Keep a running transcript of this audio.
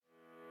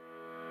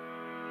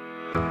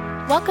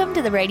Welcome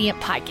to the Radiant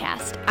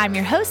Podcast. I'm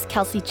your host,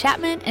 Kelsey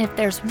Chapman, and if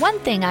there's one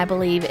thing I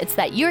believe, it's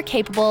that you're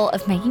capable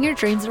of making your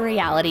dreams a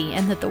reality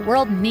and that the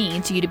world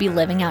needs you to be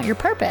living out your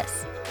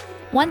purpose.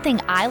 One thing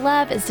I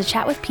love is to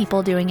chat with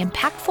people doing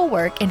impactful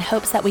work in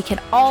hopes that we can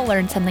all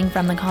learn something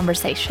from the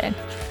conversation.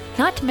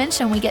 Not to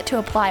mention, we get to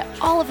apply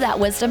all of that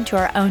wisdom to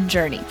our own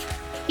journey.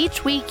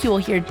 Each week, you will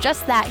hear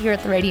just that here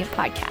at the Radiant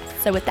Podcast.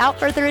 So without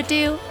further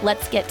ado,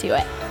 let's get to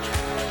it.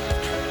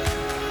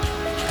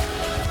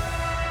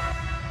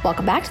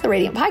 Welcome back to the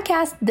Radiant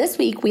Podcast. This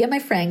week, we have my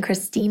friend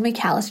Christine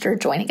McAlister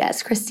joining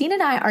us. Christine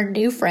and I are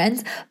new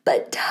friends,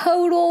 but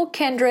total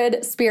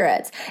kindred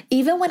spirits.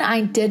 Even when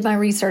I did my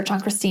research on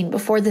Christine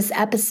before this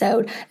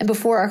episode and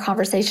before our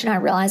conversation, I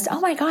realized, oh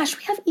my gosh,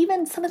 we have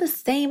even some of the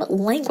same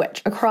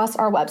language across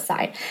our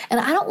website. And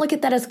I don't look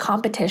at that as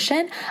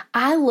competition.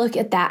 I look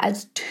at that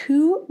as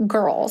two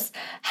girls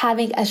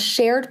having a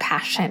shared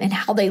passion in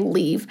how they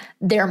leave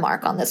their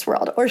mark on this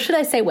world. Or should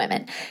I say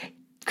women?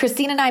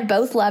 Christine and I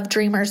both love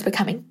dreamers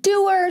becoming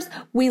doers.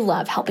 We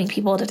love helping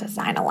people to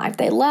design a life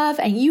they love.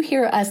 And you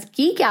hear us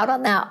geek out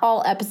on that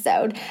all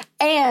episode.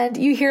 And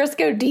you hear us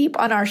go deep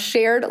on our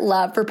shared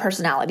love for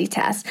personality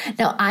tests.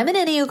 Now, I'm an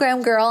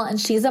Enneagram girl and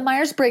she's a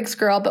Myers-Briggs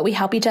girl, but we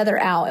help each other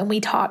out. And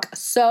we talk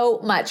so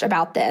much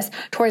about this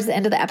towards the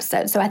end of the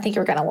episode. So I think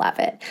you're going to love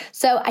it.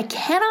 So I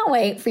cannot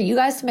wait for you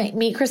guys to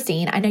meet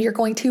Christine. I know you're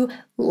going to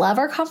love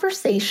our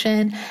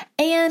conversation.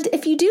 And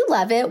if you do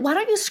love it, why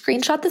don't you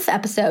screenshot this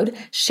episode,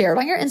 share it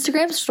on your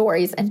Instagram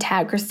stories, and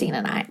tag Christine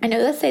and I. I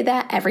know they say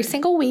that every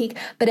single week,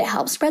 but it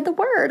helps spread the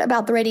word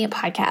about the Radiant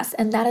Podcast.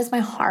 And that is my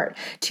heart,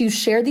 to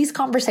share these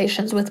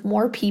conversations with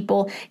more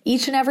people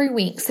each and every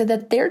week so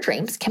that their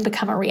dreams can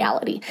become a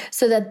reality,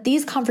 so that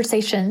these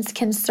conversations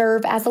can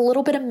serve as a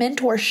little bit of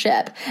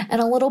mentorship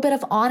and a little bit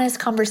of honest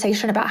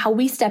conversation about how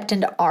we stepped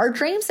into our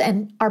dreams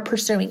and are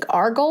pursuing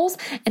our goals,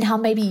 and how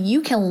maybe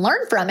you can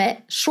learn from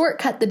it,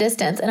 shortcut the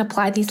distance, and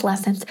apply these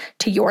lessons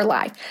to your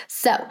life.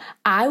 So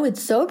I would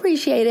so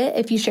appreciate it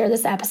if you share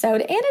this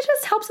episode, and it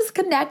just helps us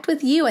connect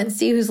with you and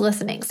see who's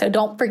listening. So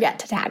don't forget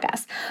to tag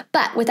us.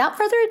 But without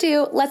further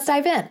ado, let's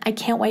dive in. I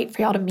can't wait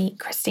for y'all to meet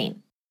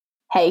Christine.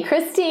 Hey,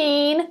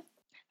 Christine.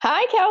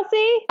 Hi,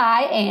 Kelsey.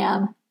 I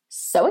am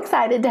so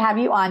excited to have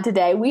you on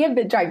today. We have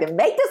been trying to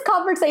make this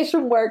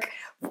conversation work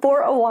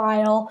for a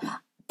while.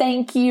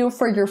 Thank you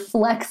for your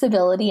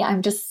flexibility.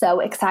 I'm just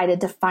so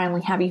excited to finally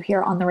have you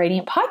here on the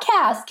Radiant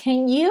Podcast.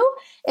 Can you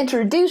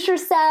introduce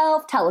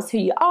yourself? Tell us who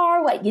you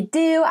are, what you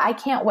do. I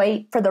can't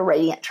wait for the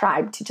Radiant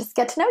Tribe to just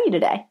get to know you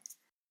today.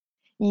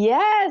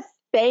 Yes,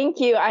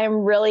 thank you. I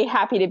am really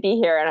happy to be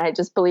here. And I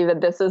just believe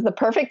that this is the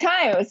perfect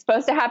time. It was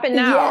supposed to happen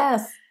now.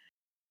 Yes.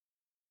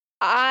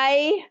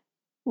 I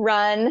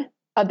run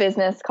a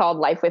business called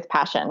Life with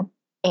Passion.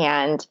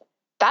 And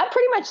that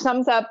pretty much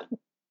sums up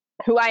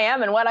who I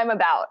am and what I'm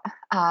about.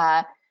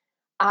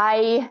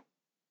 I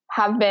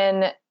have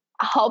been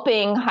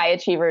helping high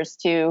achievers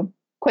to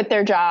quit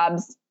their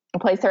jobs,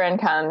 replace their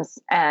incomes,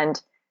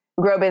 and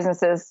grow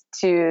businesses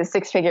to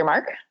six-figure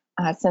mark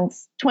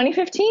since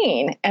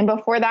 2015. And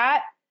before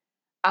that,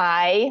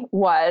 I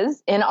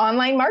was in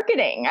online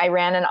marketing. I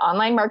ran an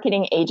online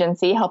marketing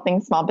agency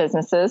helping small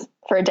businesses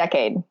for a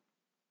decade.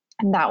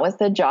 And that was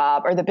the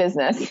job or the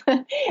business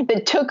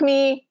that took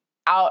me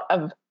out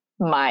of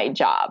my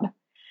job,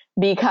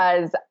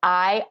 because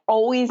I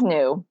always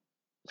knew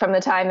from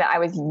the time that I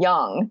was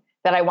young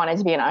that I wanted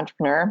to be an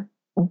entrepreneur,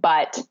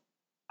 but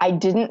I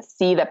didn't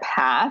see the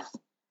path.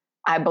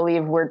 I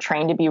believe we're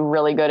trained to be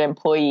really good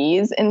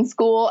employees in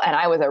school, and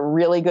I was a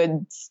really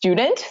good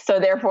student. So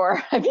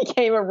therefore, I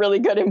became a really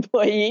good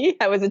employee.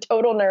 I was a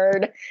total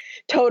nerd,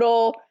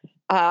 total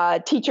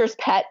teacher's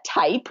pet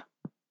type.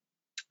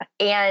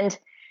 And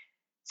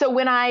so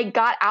when I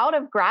got out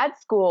of grad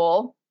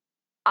school,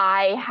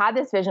 I had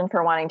this vision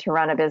for wanting to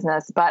run a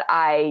business, but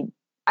I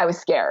was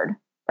scared,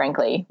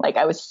 frankly. Like,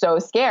 I was so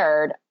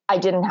scared. I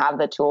didn't have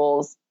the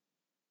tools,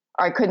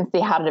 or I couldn't see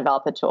how to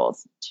develop the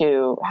tools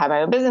to have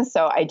my own business.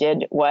 So I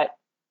did what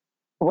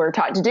we're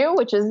taught to do,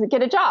 which is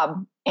get a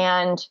job.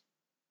 And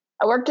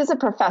I worked as a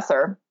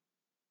professor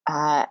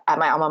at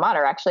my alma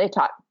mater. Actually, I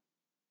taught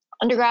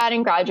undergrad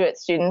and graduate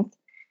students.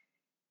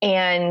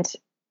 And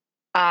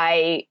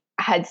I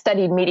had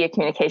studied media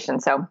communication.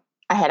 So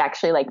I had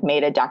actually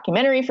made a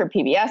documentary for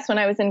PBS when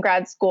I was in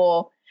grad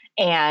school,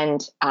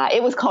 and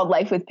it was called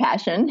Life with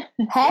Passion.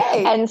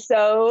 Hey. And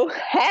so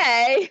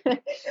I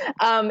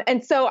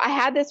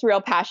had this real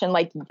passion,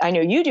 like I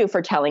know you do,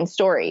 for telling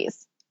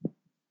stories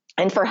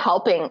and for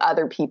helping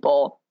other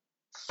people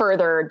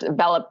further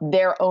develop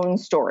their own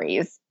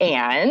stories.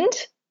 And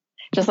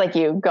just like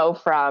you, go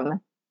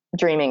from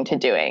dreaming to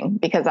doing,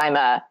 because I'm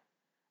a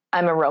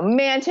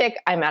romantic,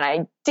 I'm an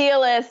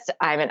idealist,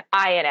 I'm an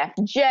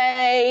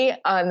INFJ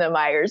on the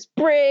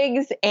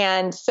Myers-Briggs.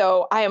 And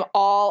so I am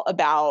all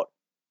about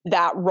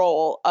that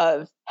role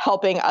of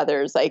helping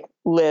others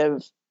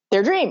live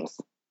their dreams.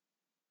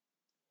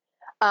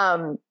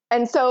 And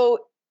so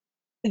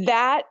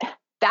that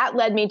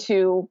led me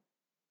to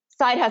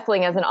side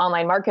hustling as an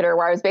online marketer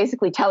where I was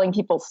basically telling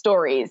people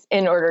stories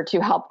in order to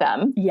help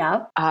them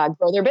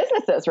grow their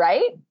businesses,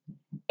 right?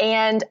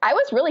 And I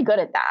was really good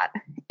at that.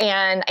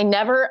 And I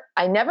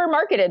never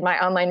marketed my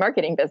online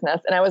marketing business,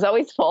 and I was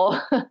always full.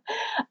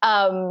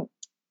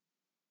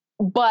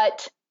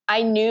 But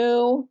I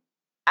knew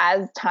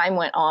as time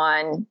went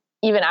on,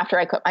 even after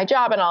I quit my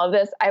job and all of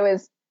this, I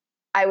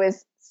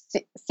was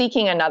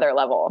seeking another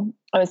level.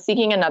 I was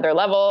seeking another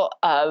level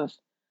of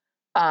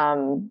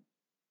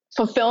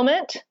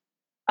fulfillment,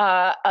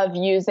 of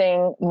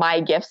using my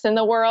gifts in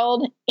the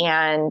world,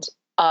 and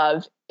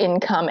of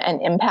income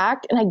and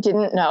impact. And I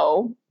didn't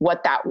know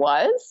what that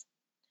was.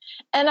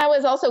 And I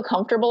was also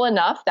comfortable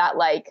enough that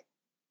like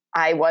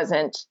I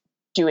wasn't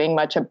doing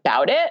much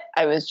about it.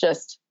 I was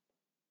just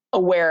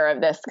aware of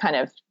this kind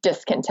of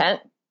discontent.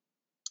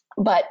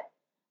 But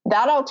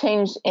that all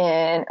changed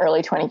in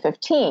early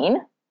 2015.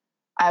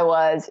 I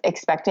was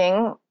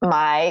expecting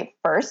my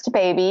first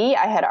baby.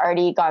 I had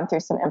already gone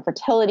through some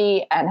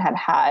infertility and had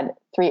had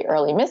 3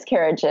 early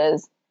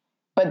miscarriages,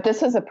 but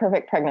this was a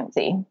perfect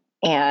pregnancy.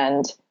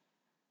 And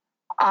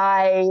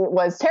I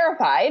was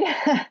terrified,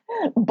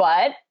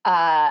 but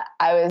I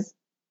was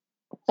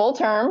full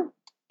term,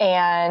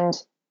 and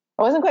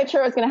I wasn't quite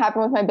sure what was going to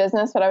happen with my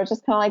business, but I was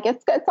just kind of like,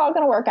 it's all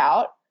going to work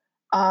out.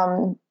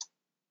 And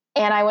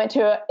I went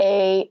to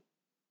a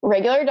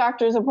regular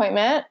doctor's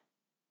appointment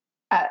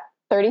at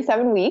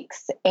 37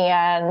 weeks,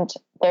 and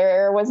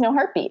there was no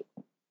heartbeat.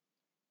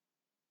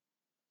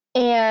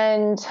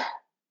 And,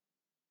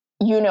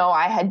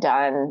 I had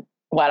done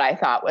what I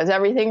thought was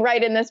everything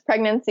right in this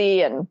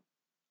pregnancy, and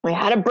we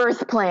had a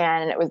birth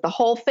plan, and it was the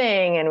whole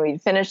thing, and we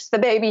finished the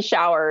baby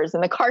showers,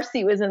 and the car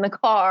seat was in the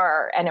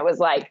car, and it was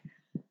like,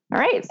 all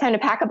right, it's time to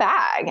pack a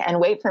bag and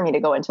wait for me to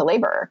go into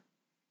labor.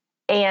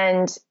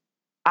 And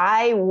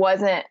I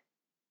wasn't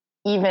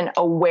even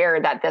aware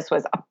that this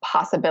was a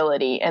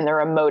possibility in the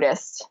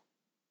remotest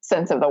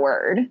sense of the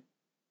word.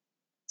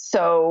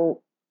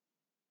 So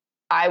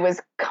I was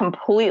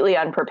completely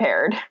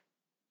unprepared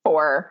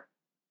for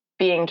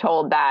being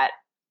told that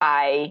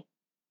I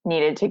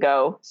needed to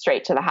go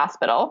straight to the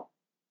hospital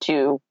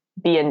to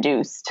be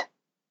induced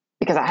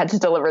because I had to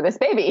deliver this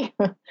baby,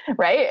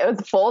 right? It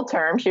was full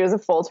term. She was a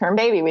full term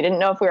baby. We didn't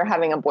know if we were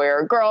having a boy or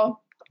a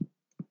girl.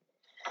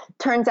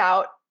 Turns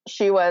out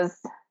she was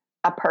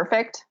a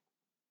perfect,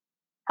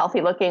 healthy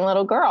looking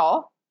little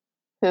girl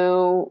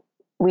who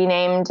we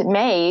named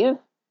Maeve,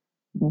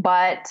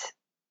 but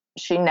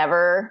she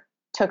never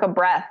took a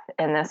breath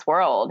in this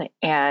world.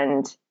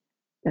 And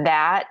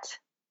that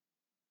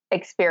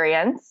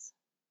experience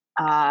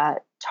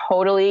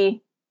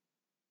totally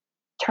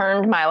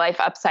turned my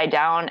life upside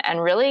down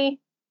and really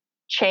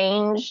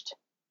changed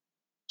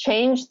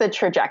the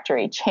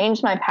trajectory,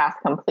 changed my path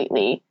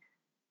completely,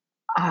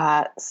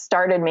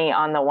 started me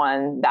on the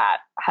one that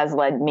has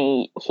led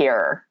me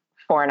here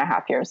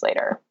 4.5 years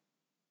later.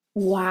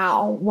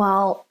 Wow.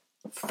 Well,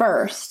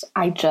 first,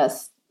 I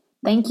just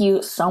thank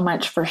you so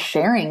much for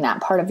sharing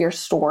that part of your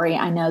story.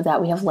 I know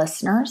that we have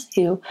listeners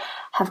who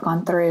have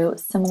gone through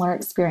similar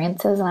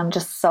experiences, and I'm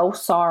just so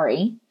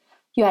sorry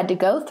you had to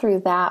go through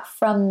that.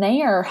 From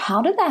there,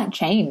 how did that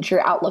change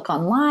your outlook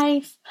on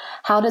life?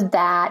 How did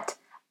that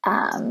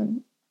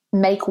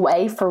make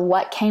way for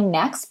what came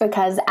next?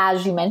 Because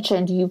as you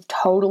mentioned, you've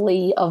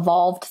totally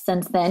evolved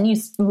since then.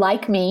 You,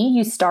 like me,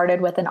 you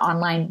started with an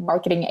online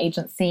marketing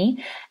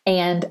agency,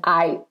 and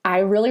I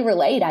really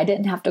relate. I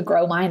didn't have to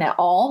grow mine at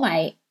all.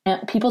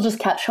 People just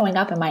kept showing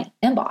up in my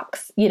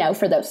inbox,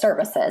 for those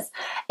services.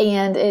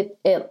 And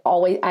I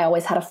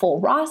always had a full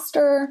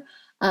roster.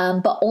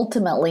 But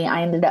ultimately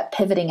I ended up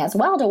pivoting as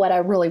well to what I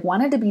really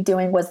wanted to be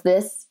doing. Was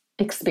this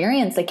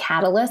experience a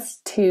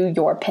catalyst to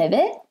your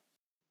pivot?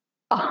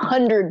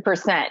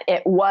 100%.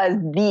 It was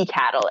the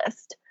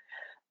catalyst.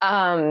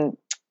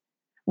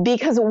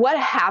 Because what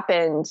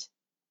happened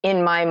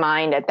in my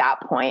mind at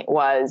that point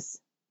was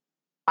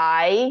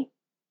I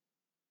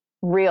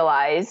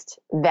realized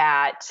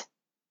that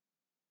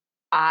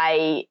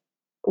I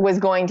was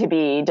going to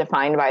be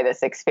defined by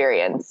this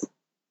experience,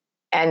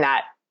 and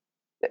that,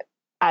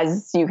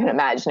 as you can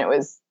imagine, it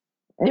was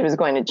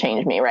going to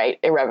change me, right?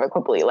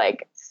 Irrevocably.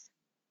 Like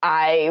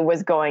I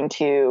was going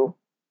to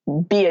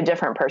be a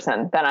different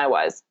person than I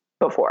was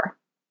before.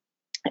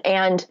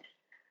 And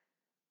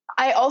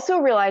I also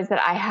realized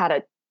that I had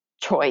a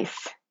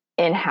choice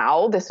in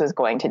how this was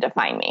going to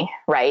define me,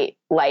 right?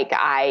 Like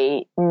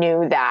I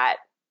knew that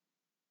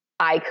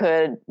I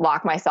could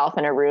lock myself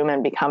in a room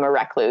and become a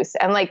recluse.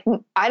 And like,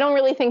 I don't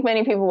really think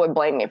many people would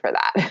blame me for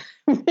that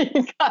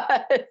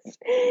because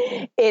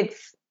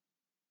it's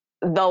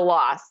the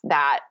loss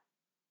that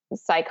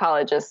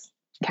psychologists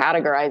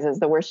categorize as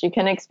the worst you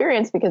can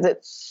experience because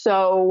it's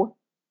so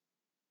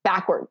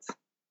backwards.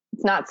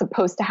 It's not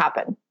supposed to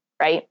happen,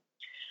 right?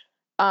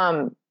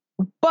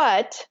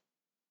 But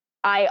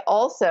I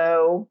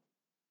also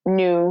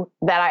knew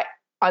that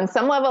on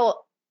some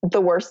level,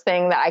 the worst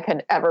thing that I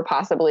could ever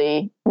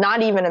possibly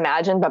not even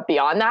imagine, but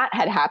beyond that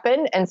had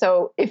happened. And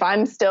so if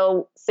I'm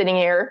still sitting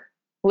here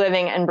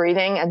living and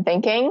breathing and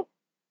thinking,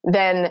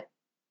 then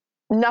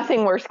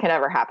nothing worse can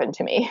ever happen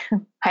to me.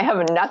 I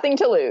have nothing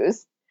to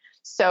lose.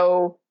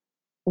 So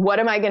what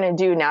am I going to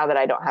do now that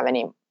I don't have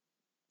any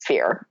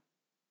fear?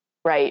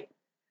 Right.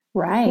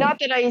 Right. Not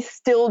that I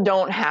still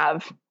don't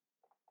have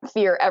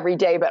fear every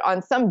day, but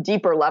on some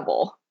deeper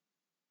level,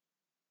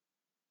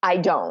 I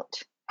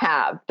don't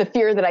have the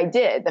fear that I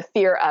did, the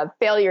fear of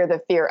failure,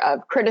 the fear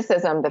of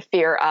criticism, the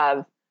fear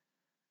of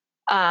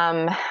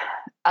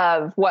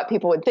what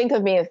people would think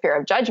of me, the fear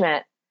of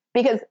judgment,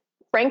 because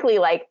frankly,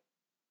 like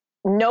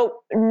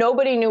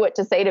nobody knew what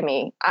to say to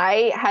me.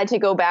 I had to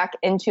go back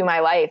into my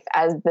life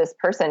as this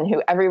person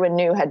who everyone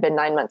knew had been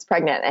 9 months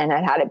pregnant and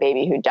had had a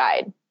baby who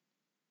died.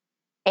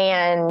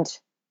 And,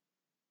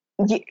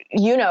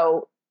 you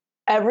know,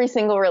 every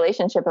single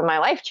relationship in my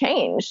life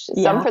changed,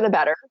 some for the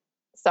better,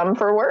 some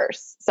for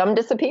worse, some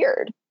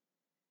disappeared.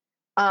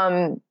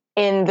 In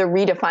the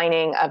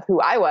redefining of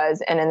who I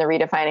was and in the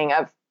redefining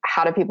of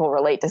how do people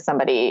relate to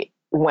somebody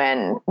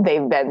when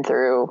they've been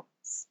through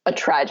a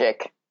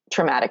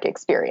traumatic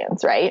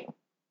experience, right?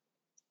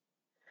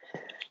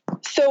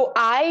 So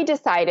I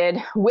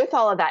decided with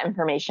all of that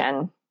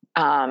information,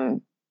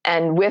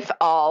 and with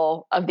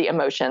all of the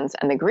emotions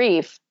and the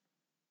grief,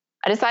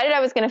 I decided I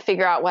was going to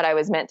figure out what I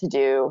was meant to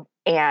do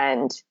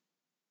and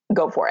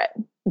go for it.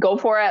 Go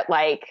for it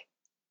like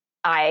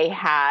I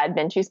had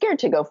been too scared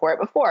to go for it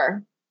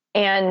before.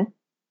 And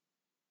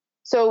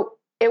so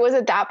it was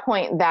at that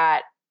point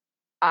that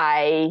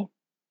I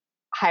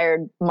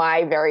hired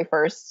my very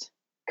first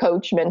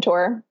coach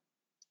mentor,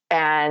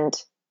 and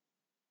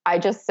I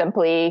just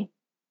simply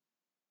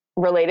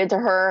related to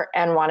her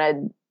and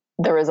wanted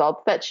the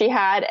results that she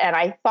had. And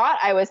I thought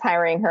I was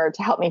hiring her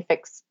to help me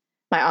fix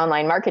my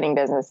online marketing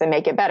business and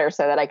make it better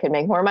so that I could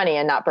make more money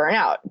and not burn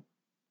out.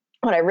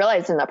 What I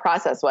realized in the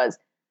process was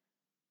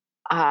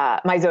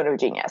my zone of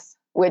genius,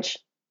 which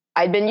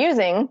I'd been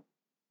using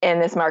in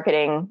this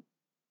marketing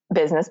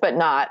business, but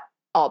not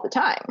all the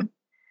time.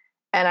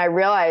 And I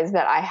realized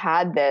that I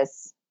had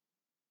this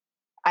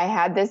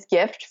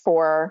gift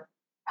for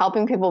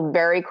helping people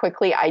very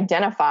quickly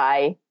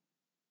identify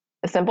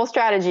the simple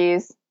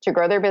strategies to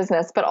grow their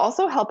business, but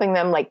also helping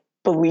them like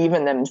believe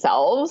in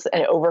themselves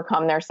and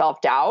overcome their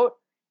self-doubt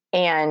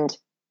and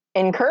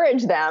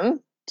encourage them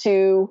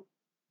to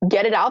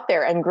get it out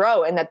there and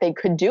grow and that they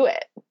could do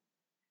it.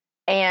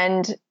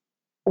 And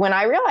when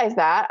I realized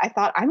that, I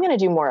thought, I'm going to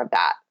do more of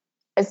that,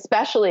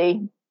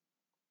 especially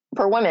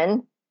for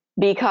women,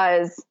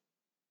 because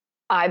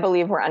I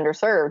believe we're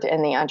underserved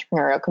in the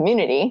entrepreneurial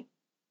community.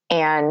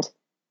 And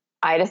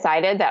I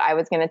decided that I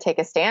was going to take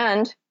a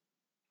stand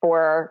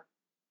for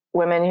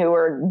women who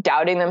were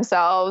doubting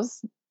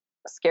themselves,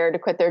 scared to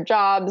quit their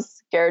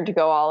jobs, scared to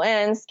go all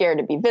in, scared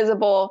to be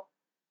visible,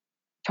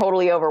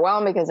 totally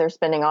overwhelmed because they're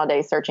spending all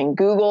day searching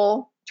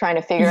Google, trying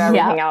to figure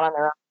everything out on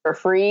their own for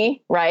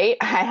free, right?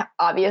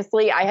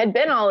 Obviously, I had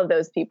been all of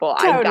those people.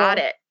 Totally. I got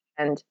it.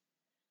 And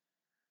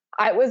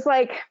I was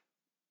like,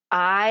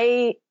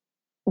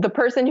 the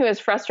person who is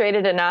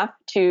frustrated enough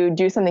to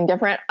do something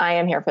different, I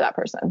am here for that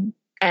person.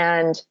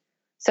 And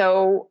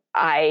so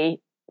I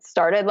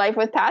started Life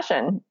with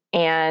Passion,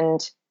 and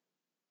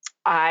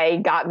I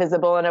got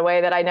visible in a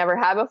way that I never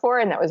had before,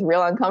 and that was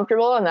real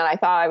uncomfortable, and that I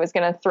thought I was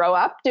going to throw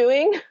up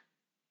doing.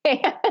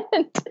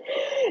 And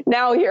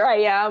now here I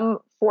am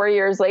 4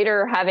 years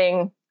later,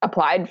 having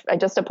I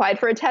just applied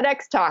for a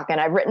TEDx talk, and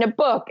I've written a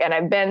book, and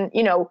I've been,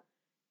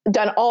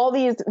 done all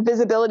these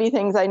visibility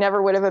things I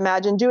never would have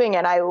imagined doing.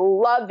 And I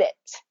love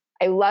it.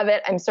 I love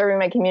it. I'm serving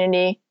my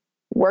community,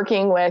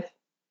 working with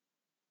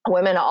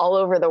women all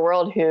over the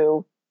world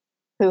who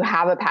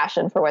have a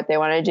passion for what they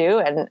want to do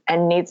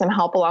and need some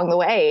help along the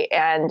way.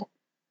 And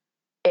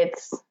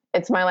it's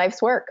my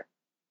life's work.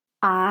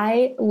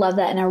 I love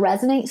that. And I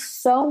resonate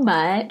so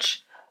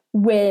much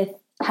with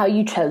how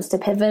you chose to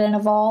pivot and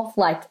evolve.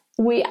 Like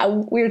we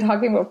were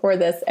talking before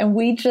this, and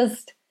we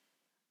just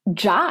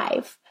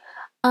jive.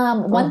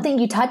 One thing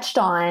you touched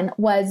on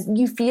was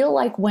you feel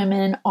like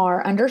women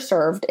are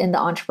underserved in the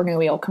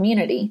entrepreneurial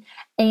community.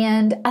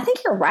 And I think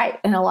you're right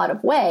in a lot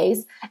of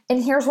ways.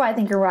 And here's why I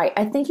think you're right.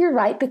 I think you're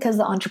right because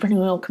the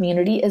entrepreneurial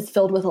community is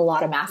filled with a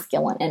lot of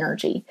masculine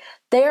energy.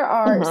 There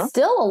are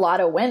still a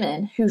lot of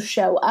women who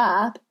show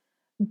up,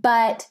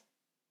 but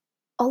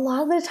a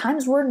lot of the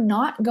times we're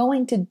not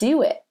going to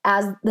do it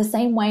as the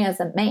same way as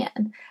a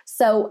man.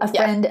 So a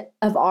friend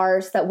of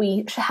ours that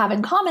we have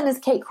in common is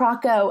Kate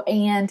Crocco,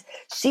 and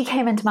she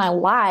came into my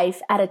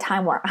life at a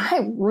time where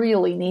I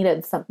really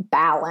needed some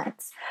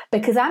balance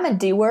because I'm a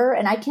doer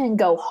and I can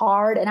go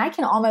hard and I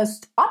can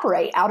almost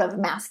operate out of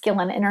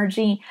masculine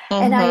energy.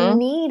 And I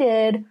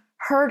needed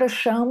her to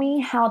show me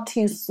how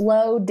to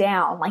slow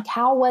down. Like,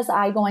 how was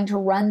I going to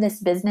run this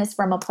business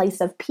from a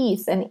place of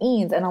peace and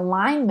ease and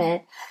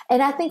alignment?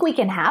 And I think we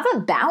can have a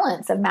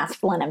balance of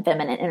masculine and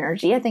feminine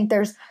energy. I think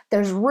there's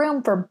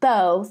room for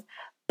both.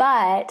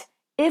 But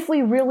if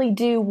we really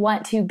do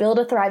want to build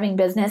a thriving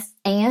business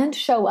and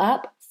show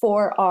up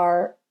for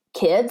our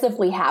kids if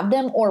we have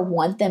them or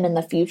want them in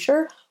the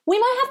future, we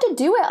might have to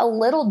do it a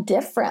little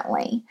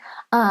differently.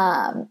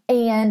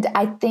 And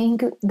I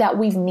think that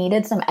we've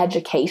needed some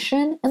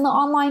education in the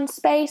online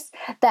space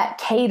that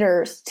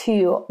caters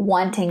to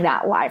wanting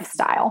that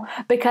lifestyle,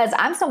 because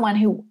I'm someone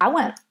who I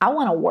want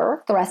to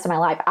work the rest of my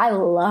life. I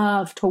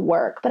love to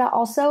work, but I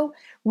also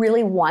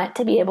really want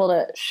to be able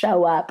to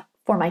show up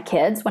for my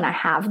kids when I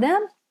have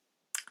them.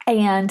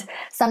 And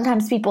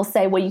sometimes people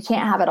say, well, you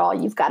can't have it all.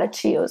 You've got to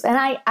choose. And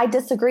I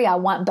disagree. I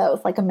want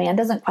both. Like, a man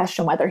doesn't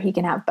question whether he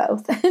can have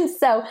both. And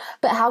so,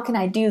 but how can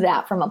I do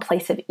that from a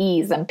place of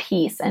ease and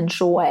peace and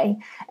joy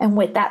and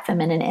with that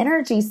feminine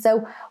energy?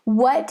 So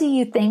what do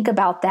you think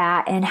about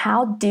that? And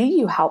how do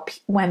you help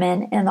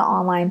women in the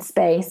online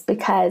space?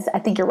 Because I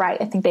think you're right.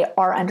 I think they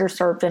are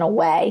underserved in a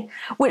way,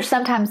 which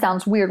sometimes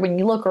sounds weird when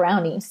you look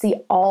around and you see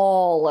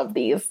all of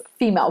these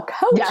female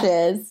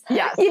coaches.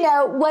 Yes. You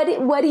know,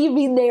 what do you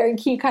mean there?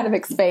 And can you kind of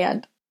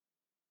expand?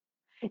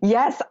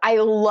 Yes, I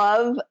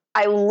love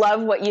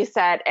what you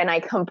said, and I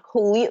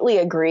completely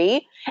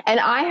agree. And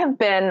I have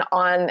been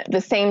on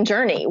the same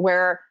journey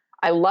where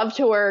I love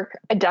to work.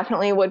 I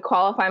definitely would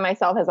qualify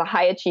myself as a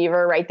high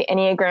achiever, right? The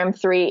Enneagram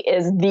 3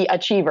 is the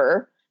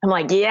achiever. I'm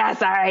like,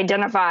 yes, I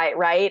identify,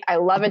 right? I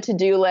love a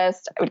to-do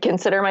list. I would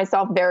consider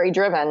myself very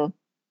driven.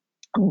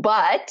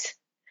 But,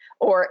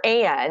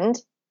 and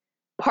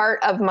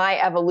part of my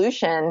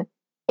evolution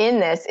in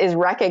this is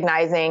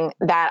recognizing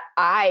that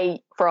I,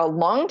 for a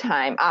long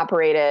time,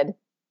 operated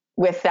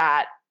with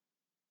that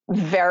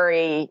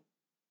very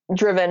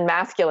driven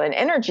masculine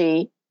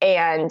energy,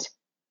 and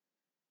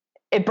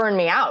it burned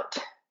me out.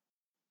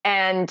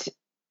 And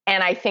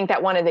I think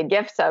that one of the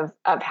gifts of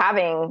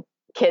having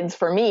kids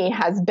for me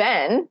has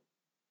been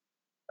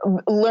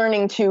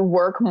learning to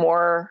work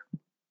more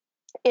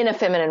in a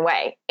feminine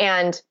way.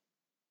 And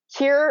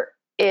here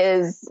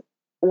is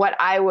one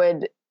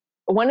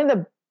of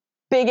the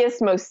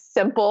biggest, most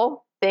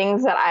simple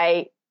things that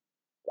I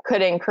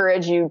could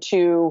encourage you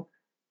to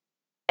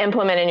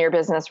implement in your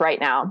business right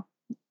now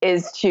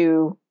is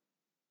to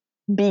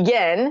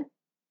begin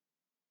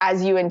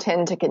as you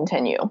intend to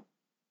continue.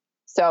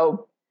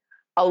 So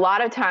a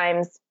lot of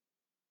times,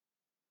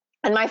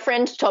 and my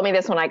friend told me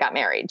this when I got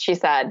married, she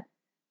said,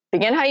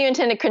 begin how you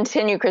intend to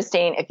continue,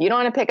 Christine. If you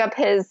don't want to pick up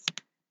his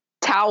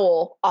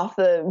towel off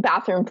the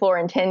bathroom floor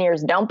in 10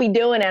 years, don't be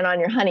doing it on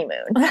your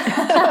honeymoon.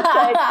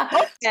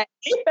 Okay.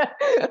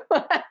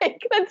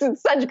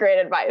 That's such great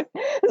advice.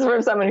 This is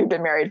from someone who's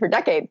been married for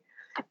decades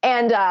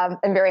and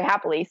very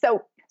happily.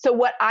 So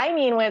what I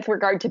mean with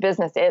regard to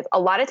business is, a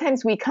lot of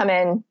times we come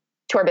in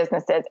to our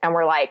businesses and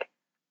we're like,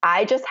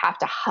 I just have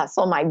to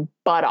hustle my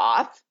butt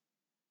off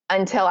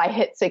until I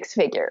hit 6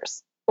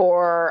 figures,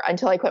 or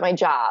until I quit my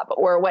job,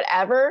 or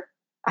whatever.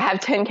 I have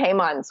 10K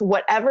months,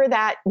 whatever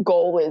that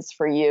goal is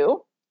for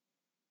you.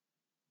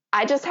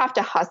 I just have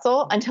to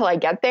hustle until I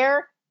get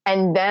there,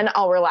 and then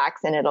I'll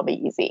relax and it'll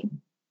be easy.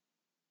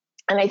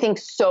 And I think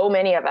so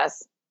many of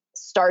us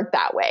start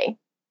that way.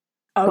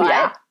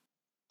 Yeah.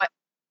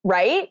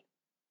 Right?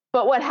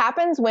 But what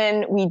happens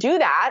when we do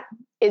that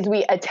is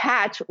we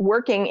attach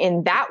working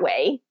in that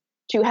way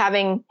to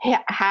having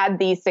had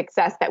the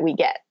success that we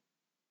get.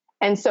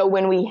 And so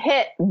when we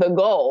hit the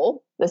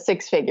goal, the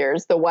 6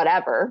 figures, the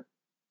whatever,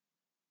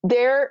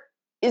 there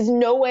is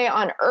no way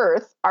on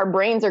earth our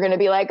brains are going to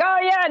be like, oh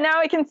yeah, now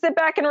I can sit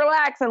back and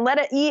relax and let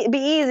it be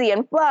easy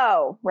and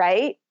flow,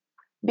 right?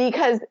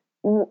 Because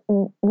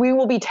we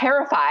will be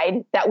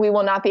terrified that we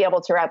will not be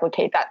able to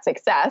replicate that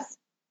success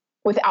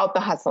without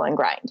the hustle and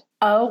grind.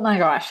 Oh my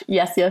gosh.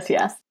 Yes, yes,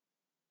 yes.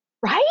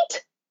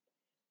 Right?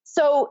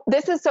 So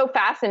this is so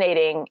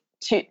fascinating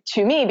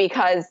to me,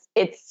 because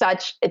it's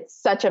such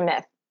a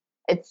myth.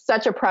 It's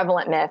such a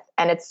prevalent myth,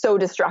 and it's so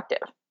destructive.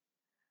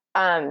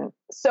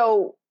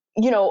 So,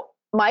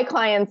 my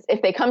clients,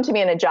 if they come to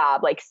me in a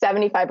job, like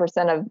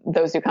 75% of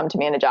those who come to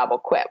me in a job will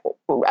quit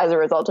as a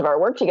result of our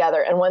work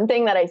together. And one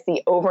thing that I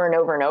see over and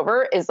over and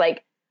over is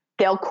like,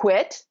 they'll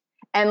quit,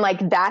 and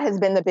like that has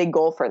been the big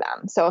goal for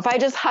them. So if I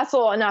just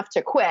hustle enough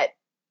to quit,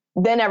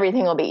 then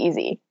everything will be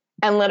easy.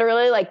 And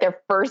literally, like, their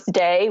first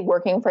day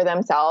working for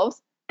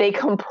themselves, they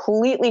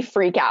completely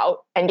freak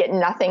out and get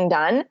nothing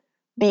done,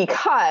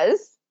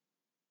 because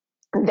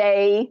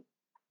they,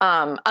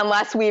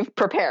 unless we've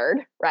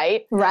prepared,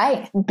 right?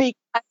 Right. Because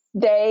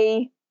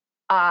they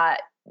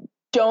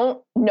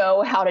don't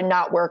know how to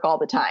not work all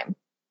the time.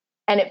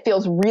 And it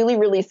feels really,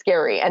 really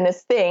scary. And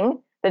this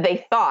thing that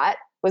they thought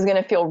was going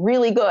to feel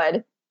really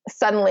good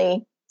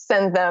suddenly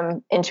sends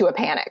them into a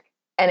panic,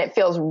 and it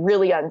feels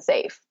really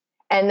unsafe.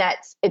 And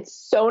it's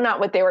so not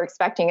what they were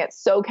expecting.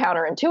 It's so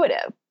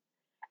counterintuitive.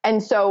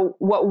 And so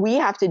what we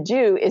have to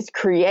do is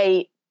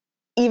create,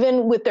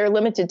 even with their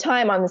limited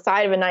time on the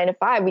side of a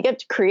 9-to-5, we get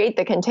to create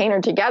the container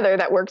together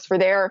that works for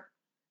their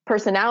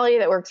personality,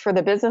 that works for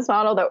the business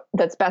model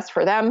that's best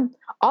for them,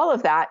 all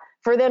of that,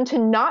 for them to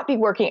not be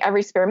working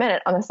every spare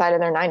minute on the side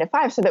of their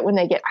 9-to-5, so that when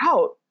they get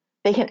out,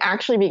 they can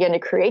actually begin to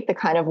create the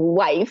kind of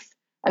life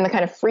and the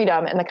kind of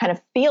freedom and the kind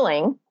of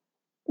feeling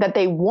that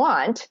they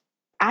want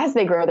as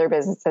they grow their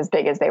business as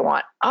big as they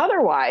want.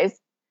 Otherwise,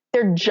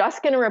 they're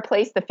just going to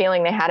replace the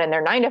feeling they had in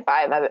their 9 to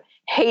 5 of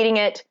hating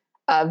it,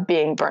 of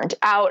being burnt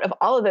out, of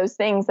all of those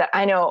things that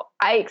I know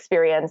I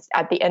experienced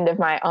at the end of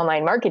my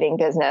online marketing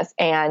business.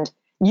 And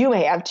you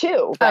may have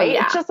too, right? Oh,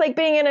 yeah. It's just like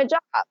being in a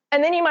job.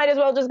 And then you might as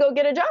well just go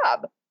get a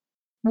job.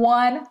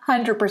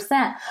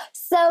 100%.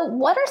 So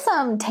what are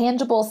some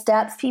tangible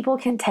steps people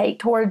can take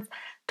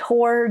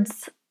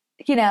towards,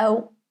 you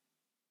know,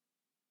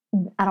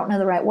 I don't know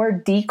the right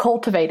word,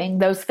 decultivating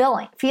those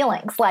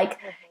feelings? Like,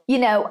 you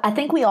know, I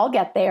think we all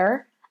get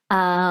there.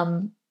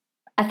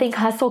 I think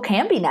hustle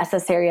can be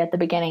necessary at the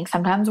beginning.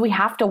 Sometimes we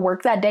have to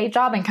work that day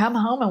job and come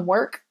home and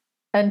work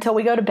until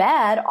we go to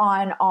bed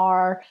on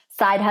our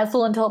side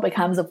hustle until it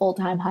becomes a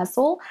full-time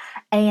hustle.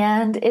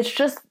 And it's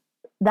just,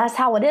 that's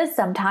how it is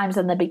sometimes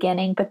in the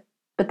beginning, but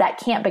that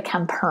can't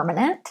become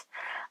permanent.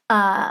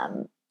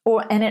 And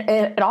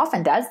it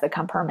often does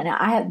become permanent.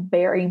 I have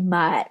very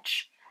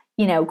much,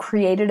 you know,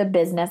 created a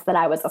business that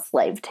I was a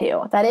slave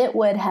to, that it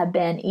would have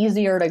been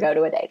easier to go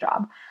to a day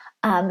job.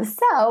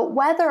 So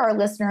whether our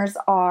listeners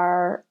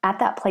are at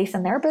that place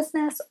in their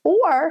business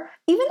or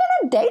even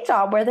in a day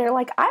job where they're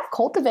like, I've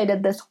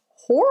cultivated this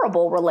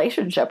horrible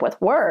relationship with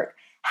work,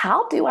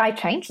 how do I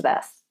change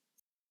this?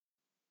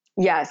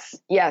 Yes,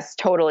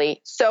 totally.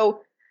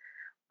 So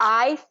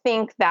I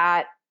think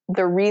that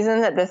the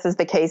reason that this is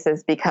the case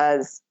is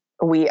because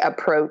we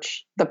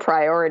approach the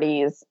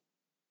priorities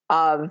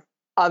of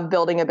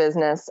building a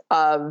business,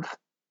 of,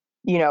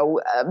 you know,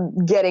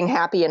 getting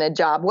happy in a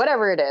job,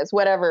 whatever it is,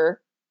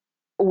 whatever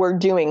we're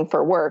doing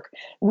for work,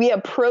 we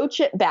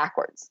approach it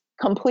backwards,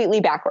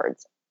 completely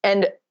backwards.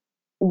 And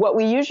what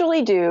we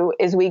usually do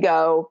is we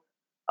go,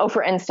 oh,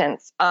 for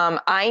instance,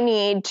 I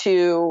need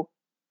to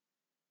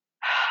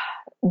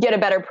get a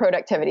better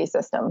productivity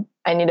system.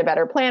 I need a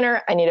better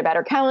planner. I need a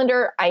better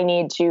calendar. I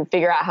need to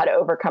figure out how to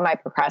overcome my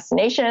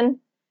procrastination.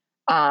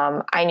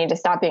 I need to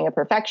stop being a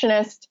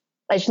perfectionist.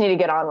 I just need to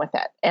get on with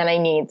it. And I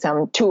need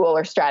some tool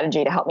or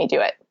strategy to help me do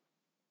it.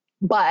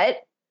 But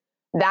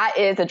that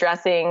is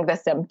addressing the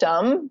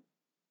symptom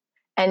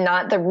and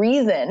not the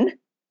reason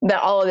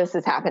that all of this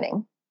is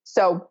happening.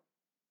 So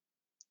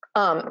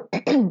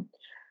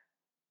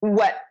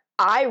what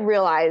I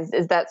realized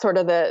is that sort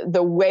of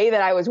the way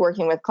that I was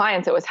working with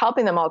clients, it was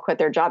helping them all quit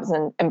their jobs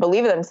and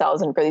believe in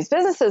themselves and for these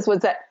businesses,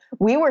 was that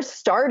we were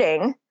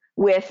starting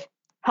with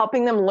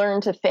helping them learn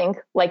to think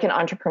like an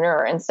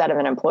entrepreneur instead of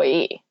an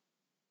employee.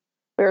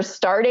 We were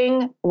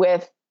starting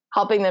with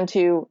helping them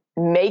to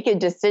make a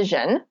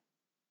decision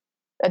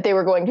that they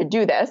were going to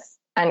do this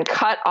and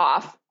cut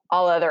off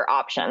all other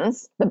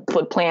options, the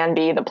plan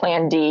B, the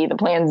plan D, the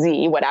plan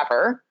Z,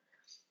 whatever,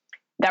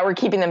 that were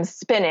keeping them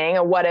spinning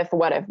a what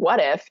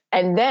if.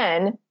 And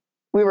then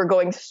we were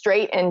going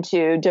straight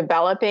into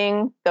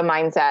developing the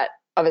mindset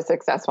of a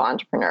successful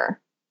entrepreneur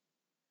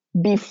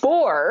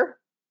before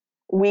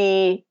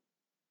we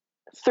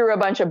threw a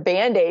bunch of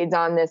Band-Aids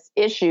on this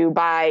issue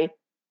by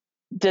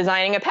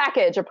designing a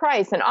package, a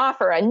price, an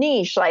offer, a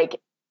niche, like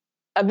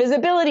a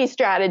visibility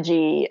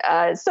strategy,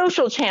 a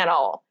social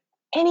channel,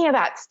 any of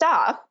that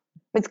stuff.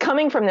 It's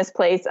coming from this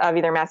place of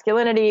either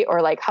masculinity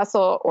or like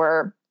hustle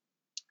or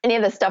any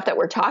of the stuff that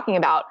we're talking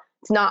about.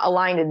 It's not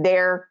aligned to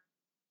their,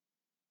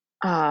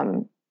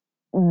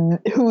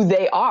 who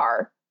they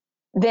are,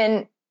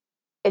 then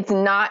it's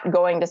not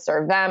going to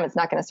serve them. It's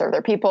not going to serve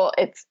their people.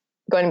 It's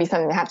going to be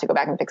something they have to go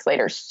back and fix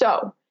later.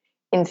 So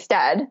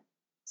instead,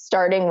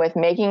 starting with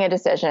making a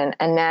decision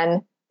and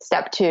then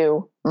step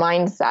 2,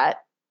 mindset,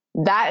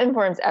 that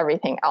informs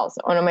everything else.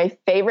 One of my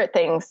favorite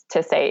things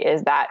to say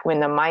is that when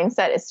the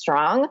mindset is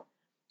strong,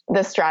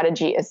 the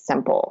strategy is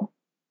simple.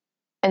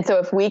 And so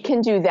if we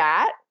can do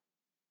that,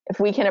 if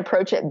we can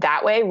approach it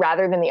that way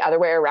rather than the other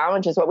way around,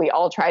 which is what we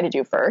all try to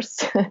do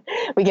first,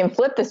 we can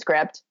flip the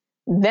script,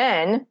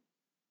 then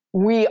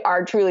we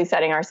are truly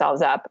setting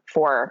ourselves up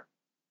for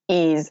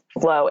ease,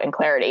 flow, and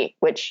clarity,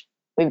 which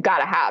we've got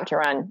to have to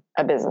run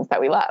a business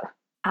that we love.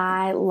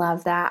 I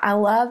love that. I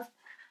love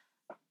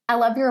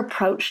your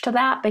approach to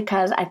that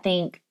because I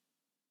think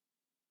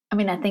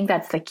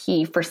that's the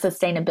key for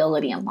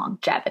sustainability and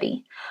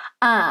longevity.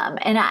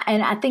 And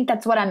I think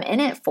that's what I'm in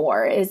it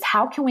for, is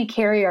how can we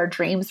carry our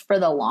dreams for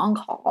the long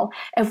haul?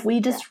 If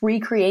we just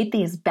recreate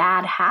these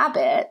bad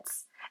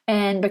habits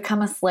and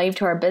become a slave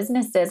to our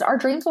businesses, our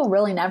dreams will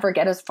really never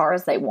get as far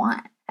as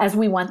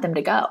we want them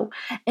to go.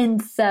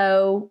 And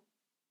so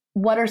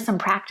what are some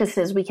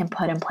practices we can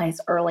put in place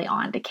early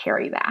on to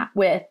carry that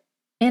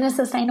in a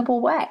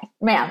sustainable way?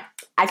 Man,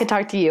 I could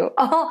talk to you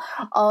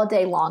all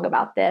day long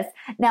about this.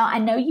 Now, I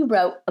know you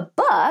wrote a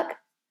book,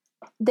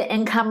 The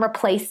Income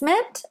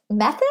Replacement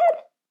Method?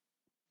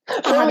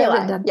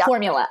 Formula. Yeah.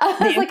 Formula. I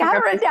was like, I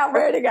haven't written down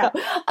where to go.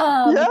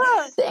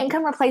 The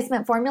Income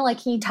Replacement Formula.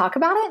 Can you talk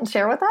about it and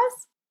share with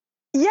us?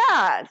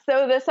 Yeah.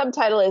 So the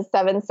subtitle is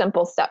 7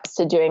 Simple Steps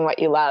to Doing What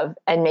You Love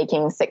and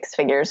Making 6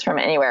 Figures from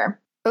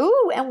Anywhere.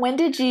 Ooh, and when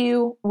did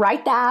you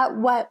write that?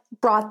 What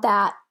brought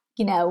that,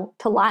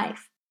 to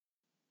life?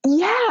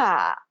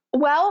 Yeah.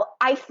 Well,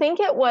 I think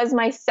it was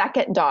my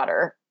second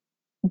daughter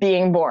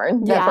being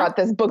born that brought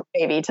this book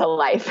baby to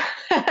life.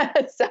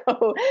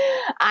 So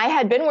I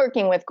had been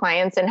working with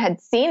clients and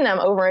had seen them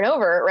over and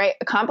over, right,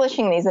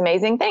 accomplishing these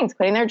amazing things,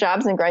 quitting their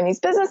jobs and growing these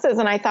businesses.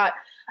 And I thought,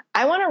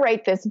 I want to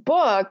write this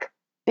book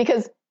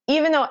because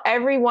even though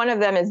every one of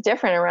them is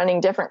different and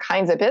running different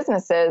kinds of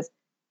businesses,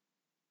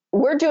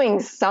 we're doing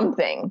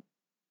something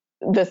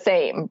the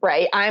same,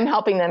 right? I'm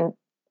helping them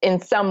in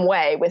some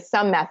way with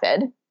some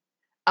method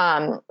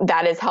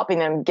that is helping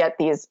them get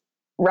these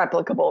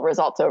replicable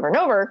results over and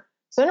over.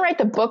 So I'm going to write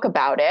the book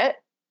about it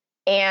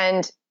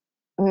and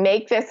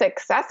make this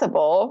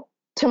accessible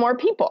to more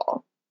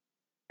people.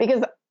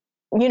 Because,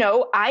 you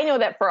know, I know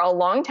that for a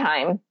long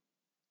time,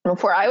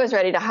 before I was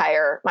ready to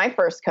hire my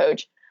first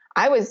coach,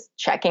 I was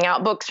checking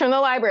out books from the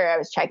library. I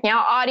was checking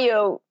out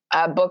audio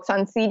books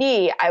on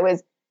CD. I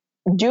was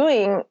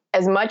doing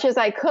as much as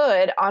I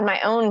could on my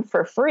own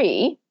for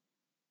free.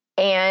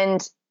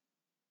 And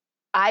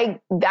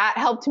that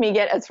helped me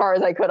get as far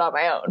as I could on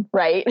my own,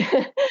 right?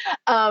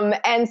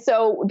 And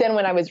so then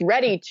when I was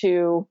ready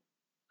to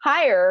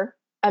hire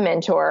a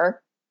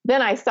mentor,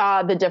 then I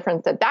saw the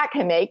difference that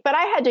can make. But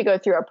I had to go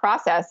through a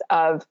process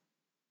of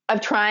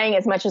trying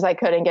as much as I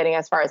could and getting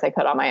as far as I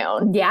could on my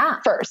own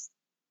first.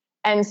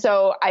 And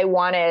so I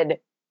wanted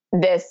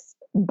this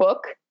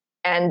book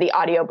and the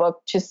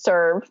audiobook to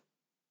serve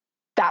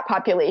that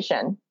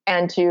population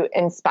and to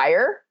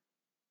inspire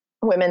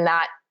women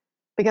that,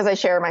 because I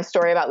share my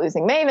story about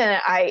losing Maven,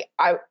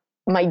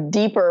 my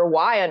deeper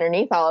why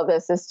underneath all of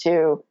this is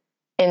to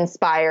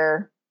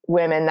inspire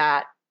women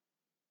that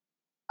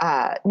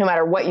no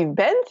matter what you've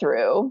been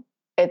through,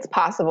 it's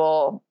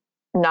possible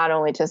not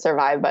only to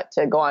survive, but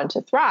to go on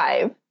to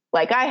thrive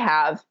like I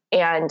have.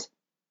 And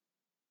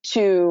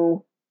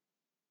to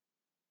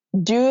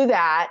do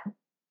that,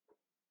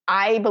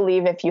 I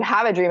believe if you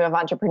have a dream of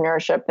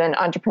entrepreneurship, then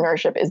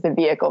entrepreneurship is the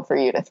vehicle for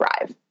you to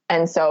thrive.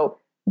 And so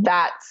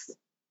that's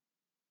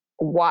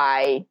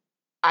why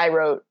I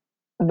wrote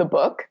the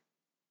book.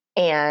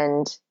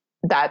 And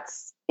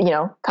that's,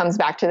 comes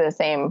back to the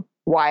same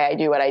why I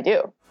do what I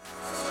do.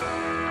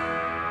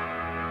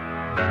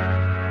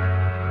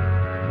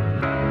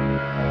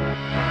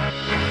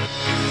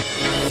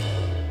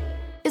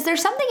 Is there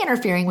something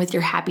interfering with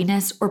your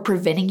happiness or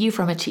preventing you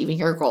from achieving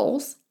your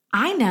goals?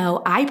 I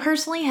know I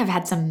personally have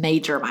had some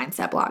major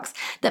mindset blocks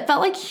that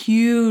felt like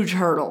huge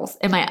hurdles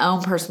in my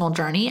own personal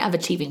journey of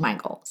achieving my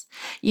goals.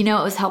 It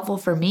was helpful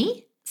for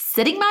me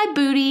sitting my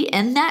booty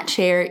in that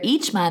chair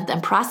each month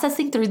and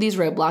processing through these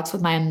roadblocks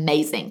with my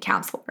amazing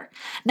counselor.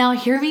 Now,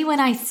 hear me when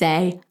I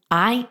say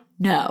I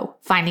know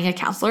finding a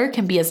counselor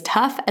can be as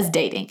tough as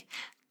dating.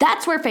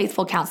 That's where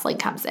Faithful Counseling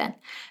comes in.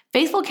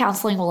 Faithful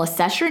Counseling will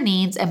assess your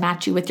needs and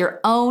match you with your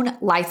own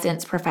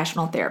licensed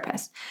professional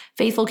therapist.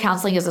 Faithful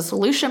Counseling is a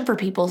solution for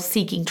people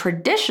seeking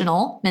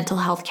traditional mental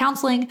health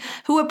counseling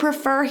who would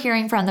prefer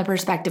hearing from the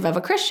perspective of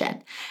a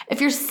Christian.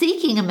 If you're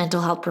seeking a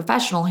mental health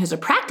professional who's a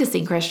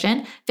practicing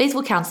Christian,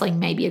 Faithful Counseling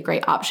may be a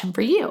great option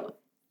for you.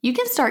 You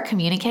can start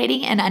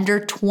communicating in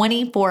under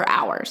 24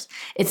 hours.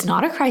 It's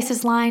not a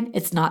crisis line.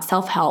 It's not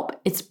self-help.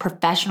 It's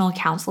professional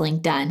counseling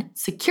done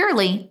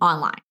securely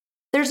online.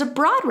 There's a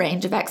broad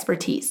range of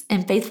expertise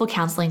in Faithful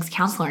Counseling's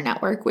counselor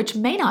network, which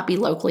may not be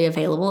locally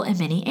available in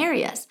many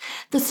areas.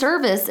 The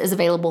service is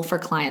available for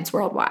clients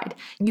worldwide.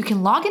 You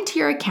can log into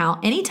your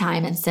account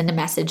anytime and send a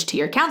message to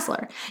your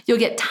counselor. You'll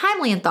get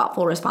timely and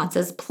thoughtful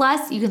responses,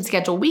 plus you can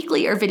schedule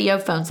weekly or video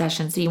phone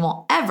sessions so you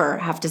won't ever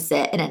have to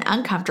sit in an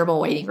uncomfortable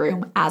waiting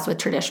room as with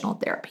traditional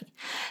therapy.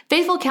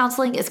 Faithful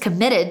Counseling is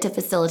committed to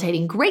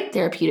facilitating great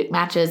therapeutic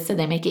matches so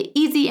they make it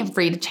easy and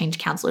free to change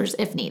counselors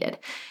if needed.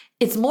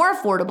 It's more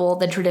affordable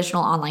than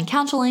traditional online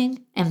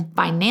counseling, and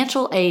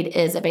financial aid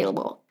is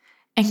available.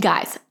 And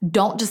guys,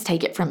 don't just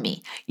take it from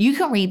me. You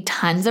can read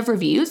tons of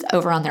reviews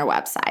over on their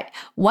website.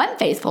 One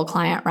faithful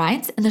client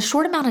writes, "In the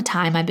short amount of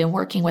time I've been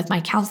working with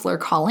my counselor,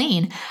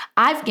 Colleen,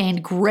 I've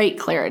gained great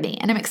clarity,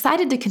 and I'm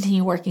excited to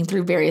continue working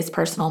through various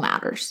personal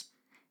matters."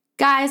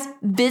 Guys,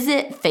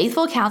 visit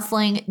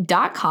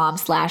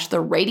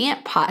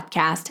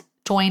faithfulcounseling.com/theradiantpodcast.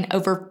 Join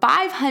over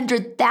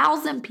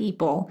 500,000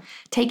 people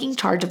taking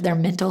charge of their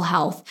mental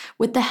health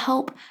with the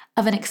help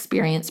of an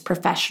experienced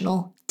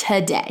professional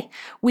today.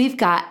 We've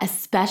got a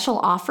special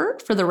offer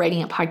for the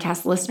Radiant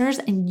Podcast listeners,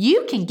 and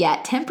you can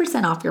get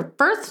 10% off your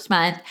first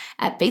month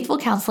at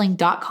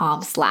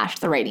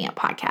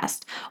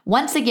faithfulcounseling.com/theradiantpodcast.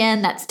 Once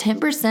again, that's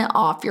 10%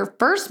 off your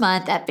first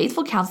month at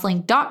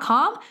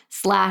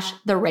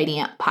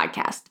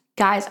faithfulcounseling.com/theradiantpodcast.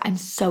 Guys, I'm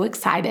so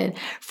excited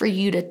for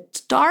you to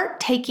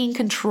start taking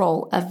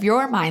control of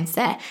your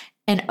mindset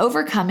and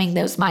overcoming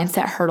those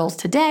mindset hurdles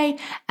today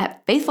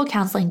at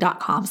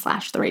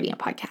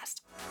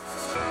faithfulcounseling.com/theradiantpodcast.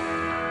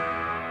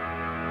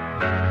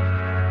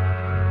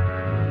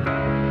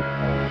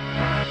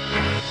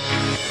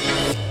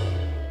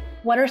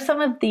 What are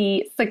some of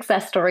the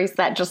success stories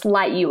that just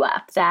light you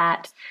up,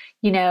 that,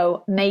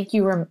 make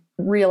you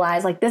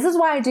realize, like, this is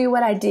why I do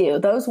what I do?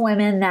 Those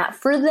women that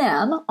for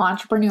them,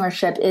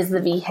 entrepreneurship is the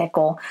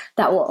vehicle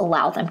that will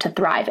allow them to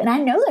thrive. And I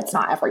know that's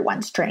not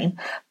everyone's dream,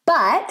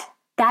 but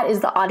that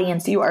is the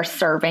audience you are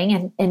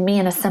serving. And me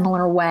in a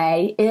similar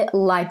way, it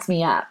lights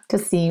me up to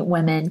see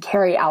women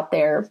carry out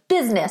their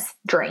business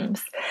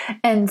dreams.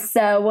 And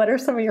so what are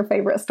some of your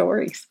favorite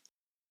stories?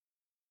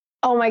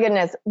 Oh my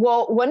goodness.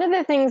 Well, one of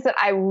the things that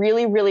I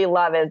really, really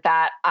love is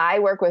that I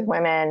work with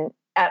women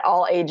at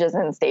all ages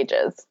and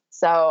stages.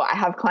 So I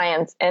have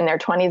clients in their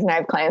 20s and I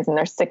have clients in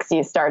their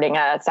 60s starting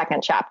a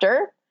second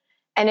chapter.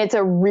 And it's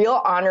a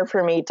real honor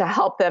for me to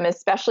help them,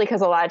 especially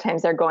because a lot of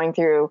times they're going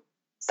through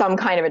some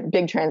kind of a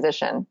big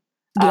transition,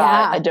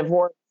 a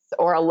divorce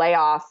or a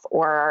layoff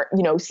or,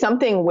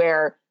 something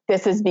where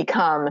this has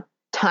become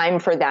time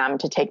for them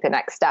to take the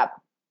next step.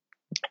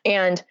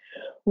 And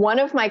one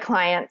of my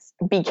clients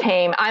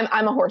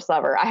I'm a horse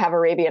lover. I have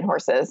Arabian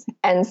horses.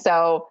 And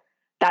so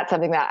that's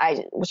something that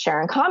I share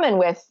in common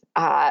with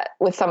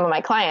some of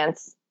my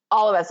clients.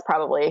 All of us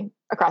probably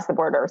across the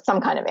board are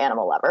some kind of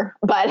animal lover,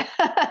 but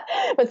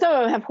some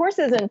of them have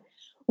horses. And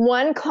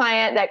one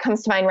client that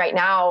comes to mind right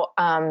now,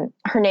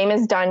 her name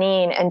is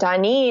Donine, and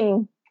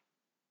Donine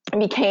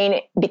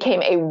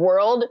became a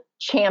world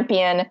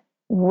champion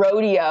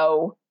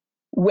rodeo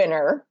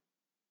winner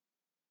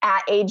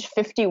at age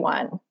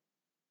 51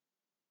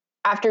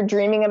 after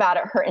dreaming about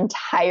it her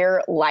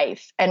entire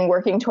life and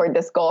working toward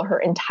this goal her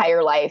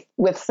entire life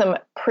with some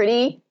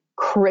pretty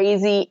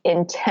crazy,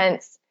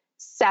 intense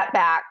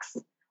setbacks,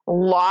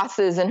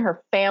 losses in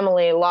her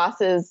family,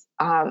 losses,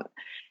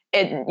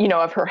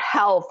 of her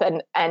health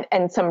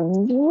and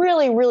some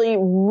really, really,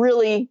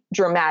 really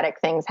dramatic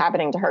things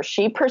happening to her.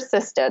 She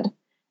persisted.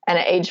 And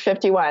at age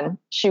 51,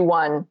 she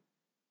won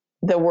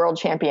the world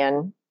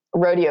champion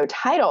rodeo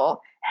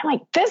title. And I'm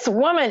like, this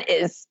woman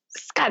is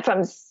got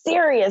some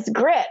serious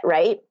grit,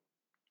 right?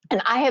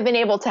 And I have been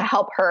able to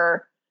help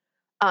her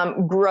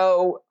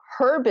grow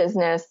her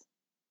business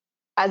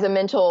as a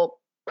mental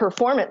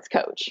performance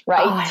coach,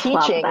 right?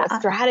 Teaching the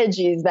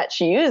strategies that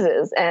she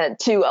uses and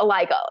to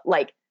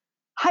like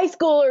high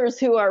schoolers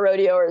who are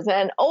rodeoers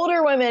and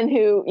older women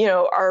who,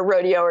 are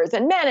rodeoers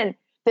and men and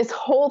this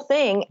whole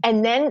thing.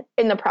 And then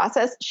in the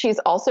process, she's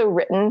also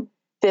written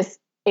this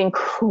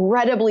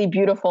incredibly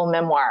beautiful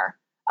memoir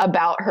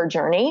about her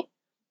journey,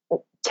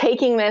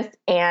 taking this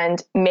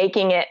and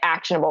making it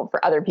actionable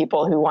for other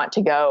people who want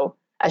to go,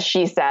 as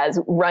she says,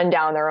 run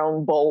down their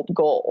own bold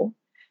goal.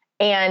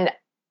 And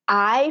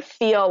I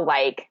feel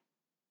like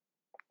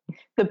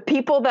the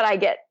people that I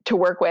get to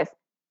work with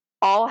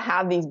all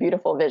have these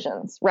beautiful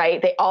visions,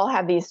 right? They all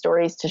have these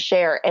stories to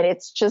share. And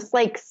it's just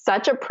like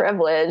such a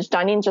privilege.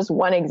 Danine's just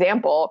one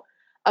example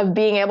of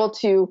being able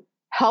to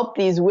help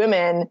these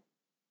women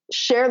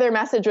share their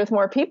message with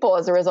more people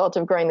as a result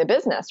of growing the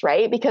business,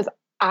 right? Because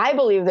I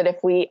believe that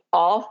if we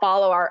all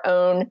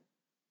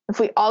if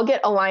we all get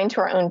aligned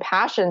to our own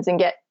passions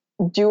and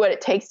do what it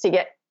takes to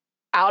get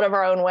out of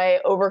our own way,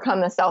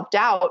 overcome the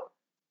self-doubt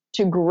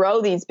to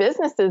grow these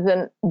businesses,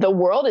 then the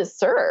world is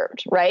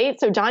served, right?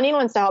 So Donine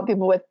wants to help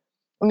people with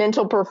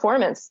mental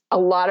performance. A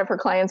lot of her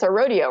clients are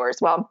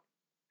rodeoers. Well,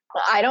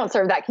 I don't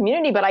serve that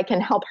community, but I can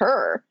help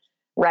her,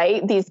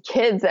 right? These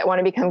kids that want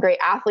to become great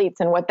athletes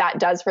and what that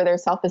does for their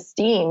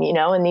self-esteem,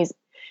 and these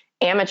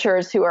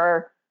amateurs who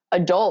are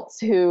adults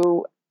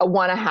who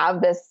want to have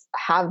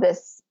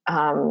this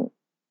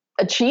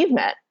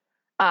achievement.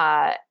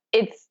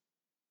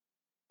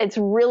 It's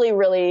really,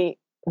 really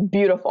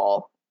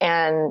beautiful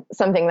and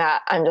something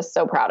that I'm just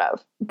so proud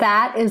of.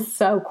 That is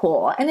so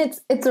cool. And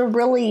it's a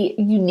really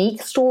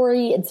unique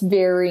story. It's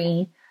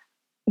very,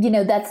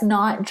 that's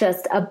not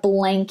just a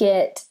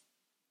blanket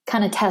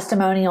kind of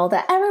testimonial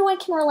that everyone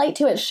can relate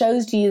to. It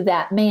shows you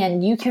that,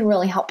 man, you can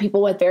really help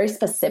people with very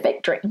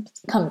specific dreams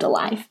come to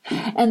life.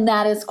 And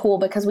that is cool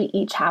because we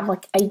each have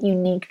like a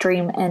unique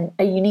dream and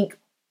a unique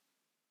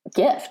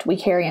gift we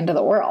carry into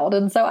the world.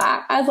 And so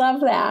I love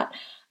that.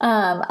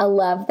 I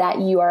love that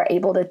you are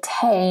able to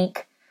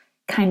take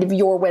kind of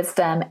your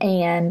wisdom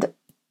and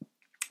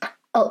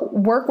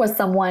work with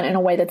someone in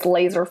a way that's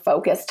laser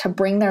focused to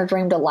bring their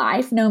dream to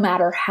life, no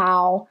matter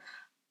how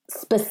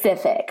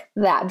specific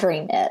that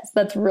dream is.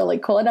 That's really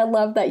cool. And I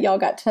love that y'all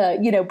got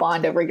to,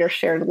 bond over your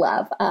shared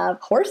love of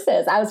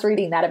horses. I was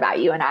reading that about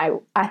you and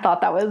I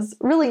thought that was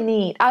really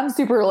neat. I'm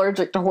super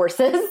allergic to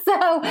horses,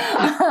 so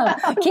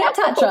can't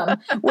touch them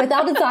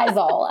without a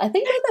Zizal. I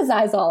think with a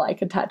Zizal I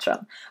could touch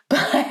them, but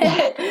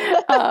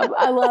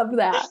I love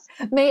that.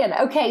 Man,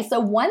 okay. So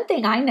one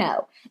thing I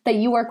know that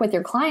you work with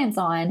your clients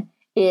on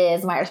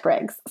is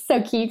Myers-Briggs.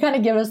 So can you kind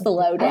of give us the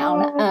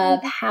lowdown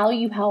of how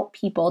you help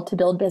people to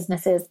build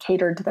businesses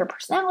catered to their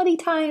personality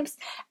types?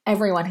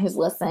 Everyone who's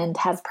listened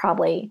has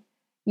probably,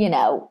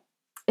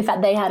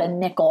 if they had a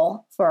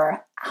nickel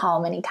for how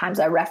many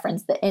times I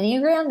referenced the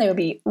Enneagram, they would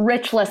be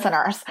rich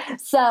listeners.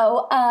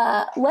 So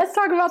let's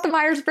talk about the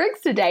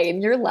Myers-Briggs today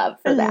and your love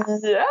for that.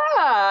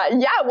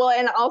 Yeah. Well,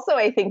 and also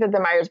I think that the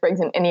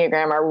Myers-Briggs and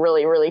Enneagram are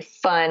really, really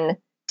fun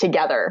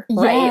together,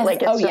 right? Yes.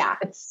 Like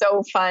it's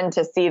so fun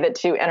to see the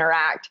two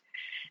interact.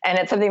 And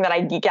it's something that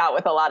I geek out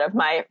with a lot of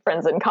my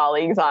friends and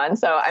colleagues on.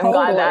 So I'm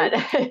glad that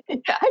I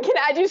can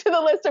add you to the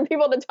list of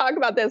people to talk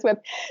about this with.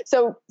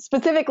 So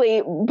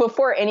specifically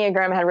before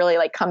Enneagram had really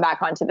like come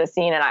back onto the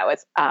scene, and I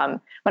was,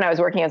 when I was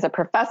working as a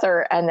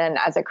professor and then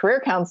as a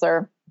career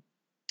counselor,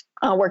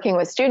 working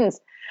with students,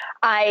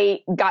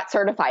 I got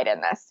certified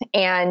in this.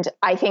 And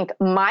I think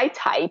my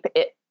type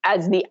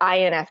as the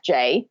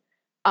INFJ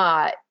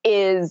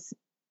is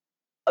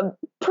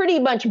pretty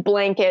much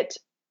blanket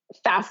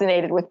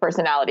fascinated with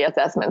personality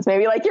assessments,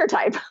 maybe like your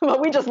type,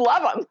 but we just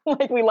love them.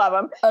 Like we love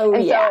them. Oh,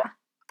 and yeah. So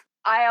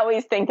I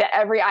always think that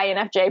every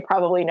INFJ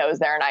probably knows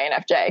they're an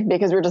INFJ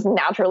because we're just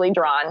naturally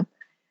drawn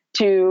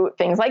to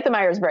things like the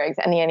Myers-Briggs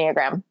and the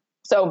Enneagram.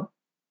 So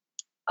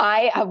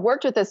I have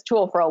worked with this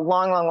tool for a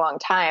long, long, long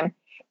time.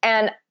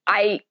 And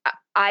I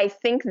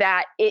think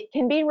that it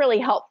can be really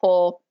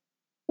helpful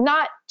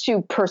not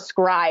to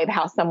prescribe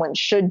how someone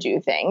should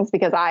do things,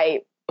 because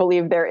I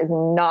believe there is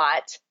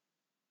not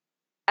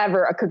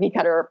ever a cookie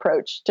cutter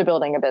approach to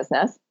building a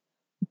business,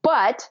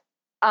 but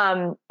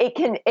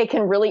it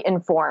can really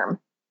inform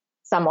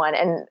someone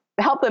and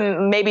help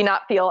them maybe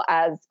not feel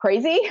as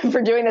crazy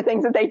for doing the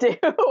things that they do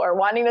or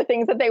wanting the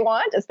things that they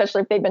want,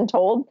 especially if they've been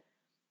told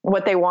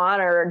what they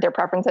want or their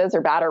preferences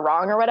are bad or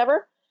wrong or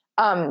whatever.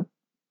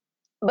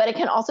 But it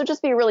can also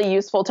just be really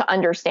useful to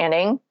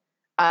understanding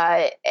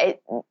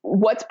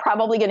what's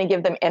probably going to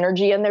give them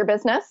energy in their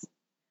business,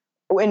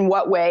 in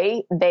what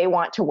way they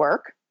want to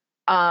work,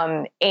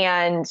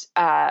 and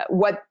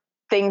what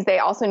things they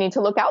also need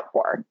to look out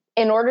for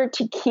in order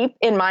to keep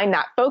in mind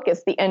that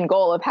focus, the end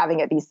goal of having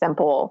it be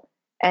simple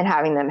and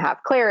having them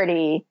have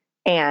clarity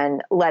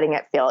and letting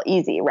it feel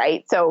easy,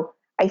 right? So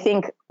I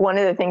think one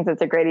of the things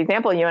that's a great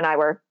example, you and I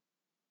were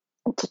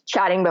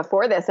chatting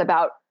before this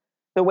about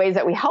the ways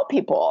that we help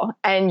people,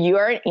 and you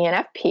are an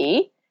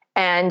ENFP,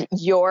 and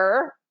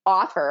your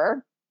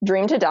offer,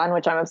 Dream to Done,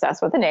 which I'm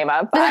obsessed with the name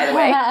of, by the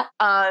way,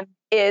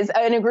 is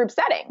in a group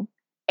setting.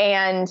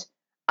 And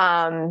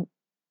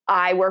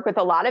I work with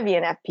a lot of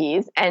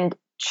ENFPs, and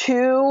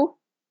to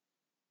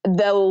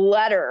the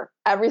letter,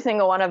 every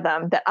single one of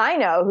them that I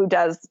know who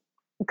does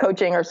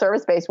coaching or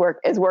service-based work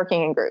is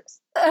working in groups.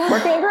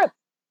 Working in groups.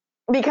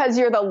 Because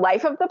you're the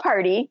life of the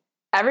party.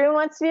 Everyone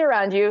wants to be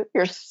around you.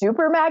 You're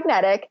super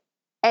magnetic.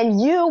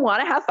 And you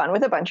want to have fun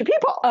with a bunch of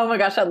people. Oh my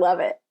gosh, I love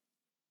it.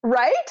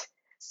 Right?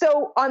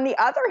 So on the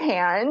other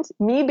hand,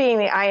 me being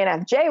the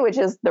INFJ, which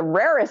is the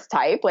rarest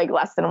type, like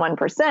less than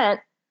 1%,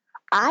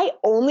 I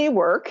only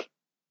work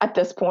at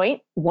this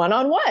point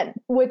one-on-one.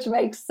 Which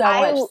makes so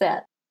much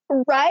sense.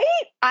 Right?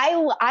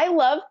 I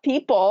love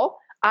people.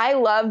 I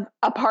love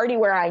a party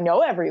where I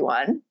know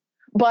everyone,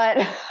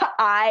 but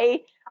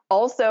I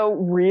also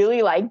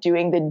really like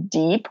doing the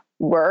deep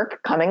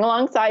work, coming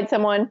alongside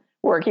someone,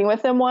 working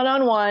with them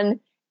one-on-one,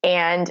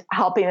 and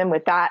helping them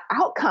with that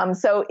outcome.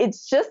 So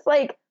it's just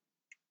like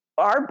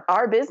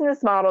our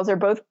business models are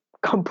both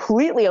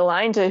completely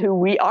aligned to who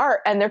we are,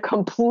 and they're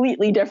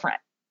completely different.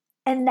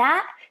 And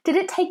did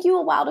it take you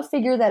a while to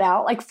figure that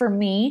out? Like for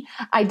me,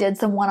 I did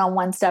some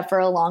one-on-one stuff for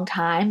a long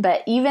time,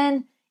 but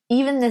even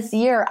this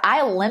year,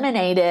 I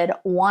eliminated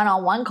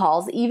one-on-one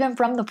calls even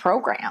from the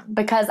program,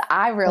 because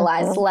I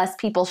realized less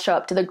people show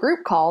up to the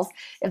group calls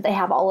if they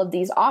have all of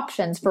these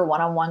options for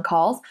one-on-one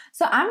calls.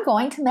 So I'm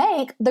going to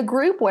make the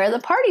group where the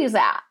party's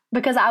at,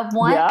 because I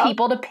want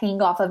people to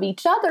ping off of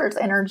each other's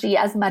energy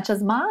as much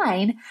as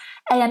mine.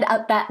 And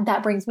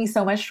that brings me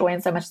so much joy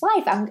and so much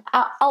life.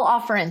 I'll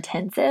offer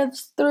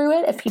intensives through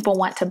it if people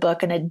want to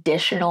book an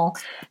additional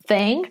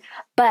thing.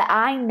 But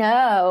I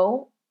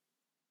know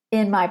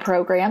in my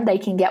program, they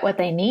can get what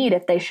they need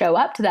if they show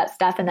up to that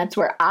stuff. And that's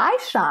where I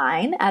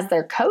shine as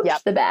their coach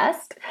the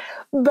best.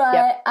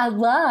 But I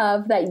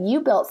love that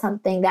you built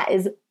something that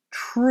is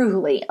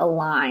truly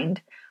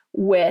aligned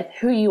with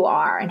who you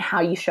are and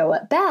how you show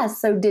up best.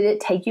 So did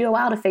it take you a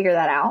while to figure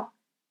that out?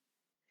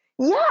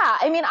 Yeah.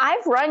 I mean,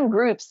 I've run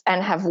groups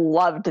and have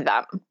loved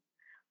them,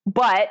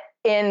 but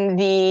in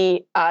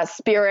the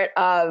spirit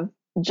of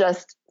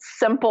just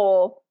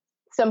simple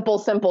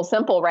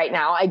right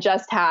now, I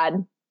just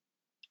had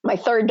my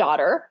third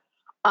daughter,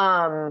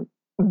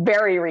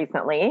 very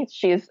recently.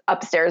 She's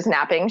upstairs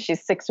napping.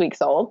 She's 6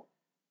 weeks old.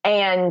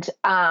 And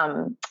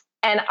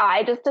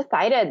I just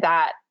decided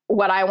that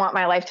what I want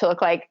my life to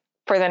look like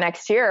for the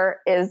next year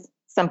is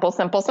simple,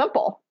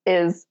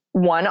 is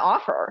one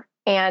offer.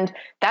 And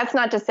that's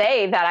not to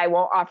say that I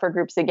won't offer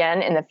groups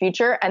again in the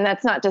future. And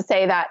that's not to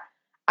say that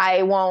I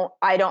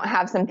don't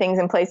have some things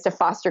in place to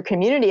foster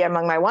community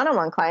among my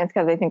one-on-one clients,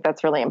 because I think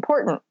that's really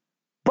important.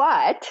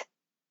 But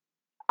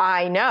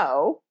I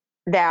know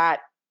that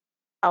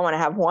I want to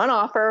have one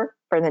offer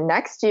for the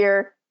next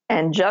year.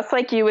 And just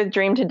like you with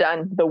Dream to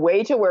Done, the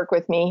way to work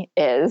with me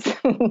is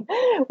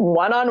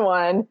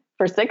one-on-one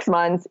for 6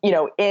 months,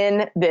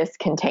 in this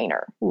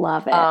container.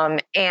 Love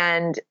it.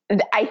 And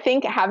I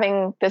think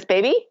having this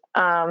baby,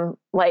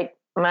 like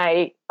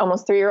my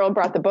almost 3-year-old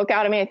brought the book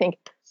out of me. I think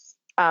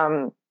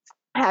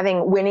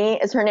having Winnie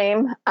is her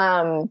name,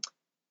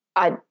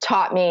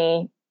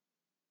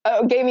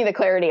 gave me the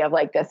clarity of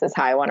like, this is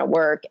how I want to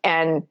work.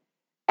 And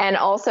And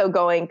also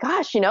going,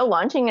 gosh,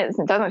 launching it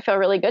doesn't feel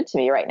really good to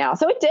me right now.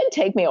 So it did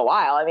take me a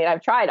while. I mean,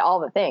 I've tried all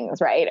the things,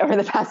 right, over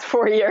the past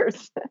 4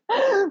 years.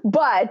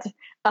 But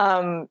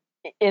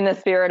in the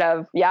spirit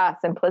of,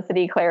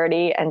 simplicity,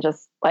 clarity, and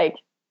just like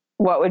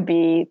what would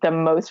be the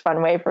most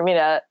fun way for me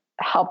to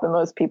help the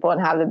most people and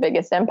have the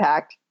biggest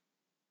impact,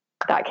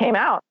 that came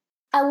out.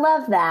 I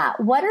love that.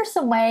 What are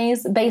some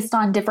ways based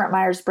on different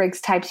Myers-Briggs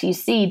types you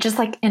see, just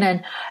like in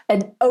an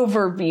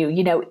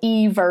overview,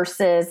 E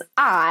versus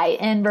I,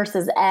 N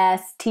versus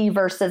S, T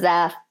versus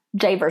F,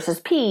 J versus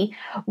P?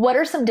 What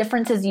are some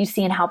differences you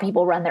see in how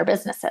people run their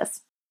businesses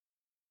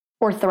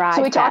or thrive?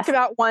 So we talked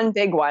about one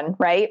big one,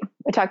 right?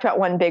 We talked about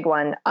one big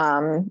one,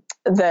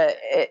 the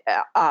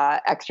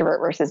extrovert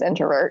versus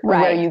introvert, right,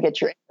 where you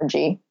get your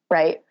energy,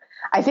 right?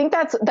 I think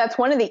that's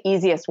one of the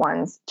easiest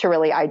ones to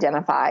really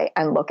identify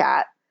and look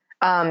at.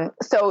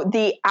 So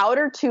the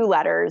outer two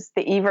letters,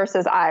 the E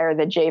versus I or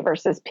the J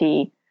versus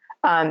P,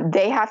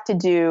 they have to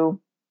do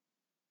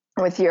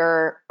with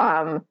your,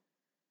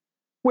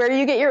 where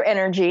you get your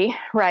energy,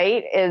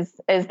 right, is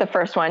the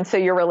first one. So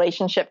your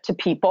relationship to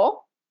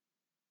people,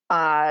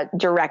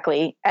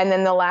 directly. And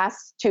then the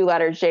last two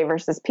letters, J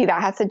versus P,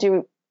 that has to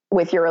do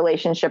with your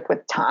relationship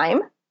with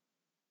time.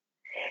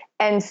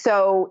 And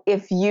so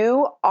if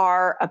you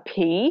are a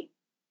P,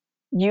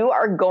 you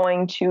are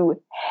going to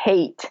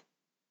hate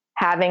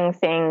having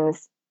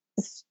things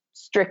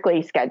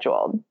strictly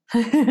scheduled.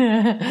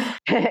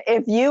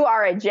 If you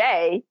are a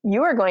J,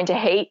 you are going to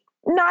hate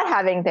not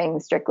having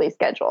things strictly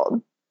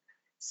scheduled.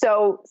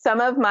 So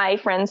some of my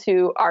friends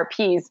who are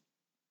Ps,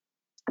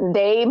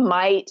 they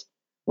might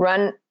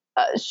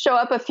show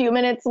up a few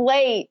minutes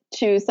late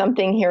to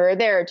something here or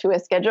there, to a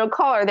scheduled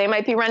call, or they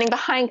might be running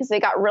behind because they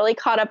got really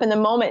caught up in the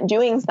moment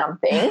doing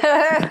something.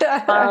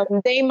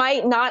 They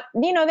might not,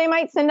 they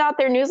might send out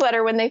their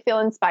newsletter when they feel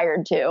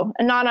inspired to,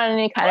 and not on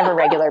any kind of a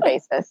regular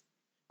basis.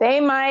 They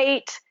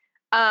might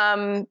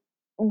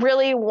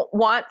really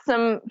want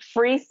some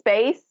free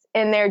space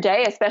in their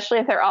day, especially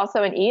if they're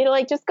also an E, to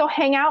like just go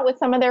hang out with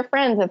some of their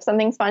friends if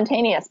something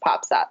spontaneous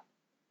pops up.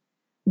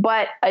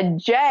 But a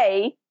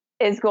J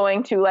is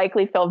going to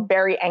likely feel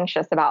very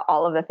anxious about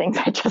all of the things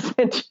I just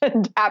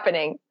mentioned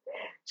happening.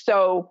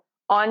 So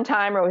on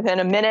time or within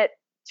a minute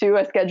to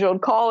a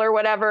scheduled call or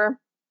whatever,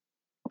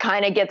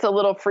 kind of gets a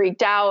little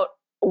freaked out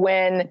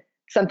when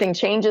something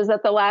changes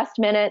at the last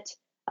minute,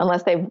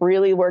 unless they've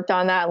really worked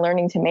on that,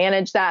 learning to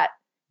manage that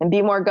and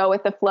be more go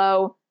with the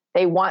flow.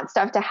 They want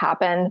stuff to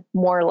happen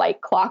more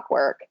like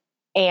clockwork.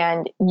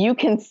 And you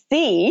can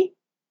see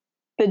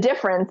the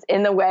difference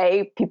in the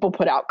way people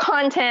put out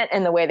content,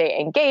 in the way they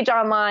engage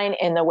online,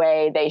 in the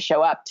way they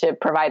show up to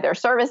provide their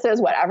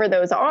services, whatever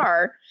those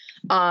are,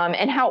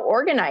 and how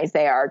organized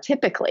they are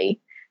typically,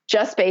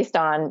 just based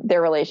on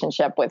their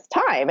relationship with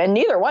time. And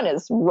neither one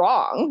is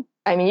wrong.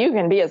 I mean, you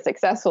can be as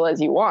successful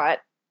as you want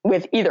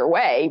with either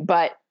way,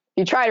 but if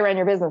you try to run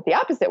your business the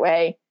opposite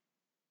way,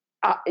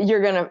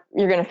 you're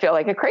gonna feel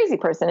like a crazy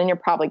person, and you're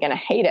probably gonna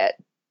hate it.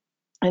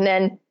 And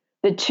then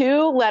the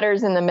two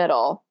letters in the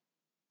middle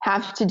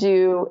have to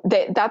do,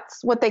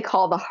 that's what they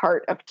call the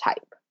heart of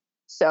type.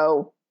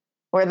 So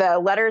where the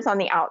letters on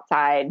the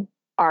outside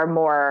are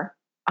more,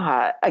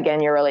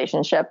 again, your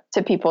relationship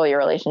to people, your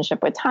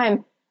relationship with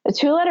time, the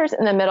two letters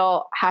in the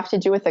middle have to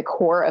do with the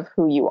core of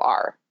who you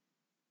are.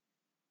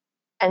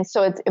 And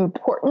so it's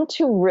important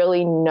to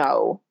really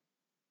know,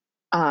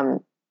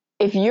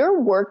 if you're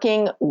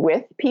working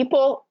with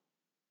people,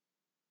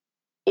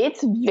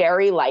 it's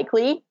very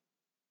likely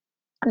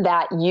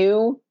that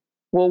you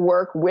will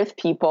work with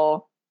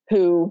people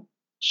who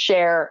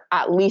share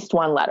at least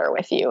one letter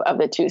with you of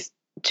the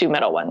two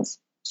middle ones.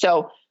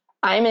 So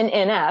I'm an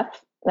NF.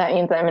 That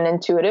means I'm an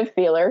intuitive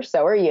feeler.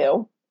 So are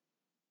you.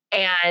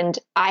 And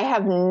I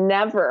have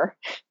never,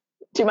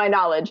 to my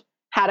knowledge,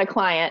 had a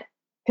client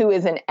who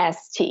is an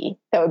ST.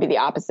 That would be the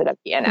opposite of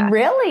the NF.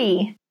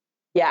 Really?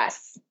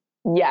 Yes.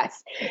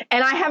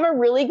 And I have a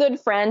really good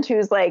friend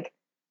who's like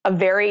a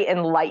very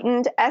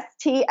enlightened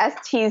ST.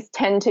 STs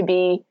tend to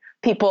be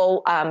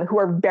people who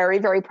are very,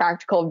 very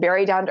practical,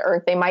 very down to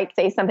earth. They might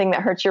say something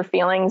that hurts your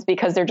feelings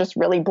because they're just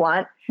really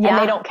blunt and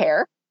they don't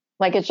care.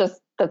 Like, it's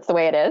just, that's the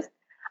way it is.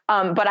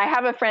 But I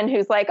have a friend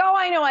who's like, oh,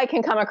 I know I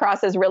can come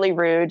across as really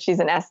rude. She's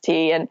an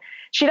ST and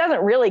she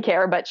doesn't really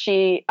care, but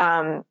she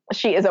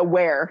is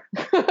aware,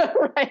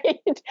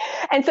 right?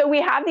 And so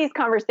we have these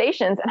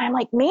conversations and I'm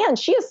like, man,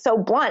 she is so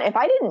blunt. If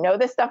I didn't know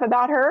this stuff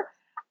about her,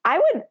 I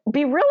would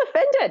be real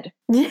offended.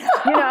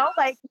 Yeah.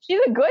 Like,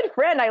 she's a good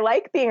friend. I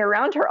like being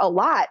around her a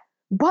lot.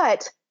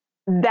 But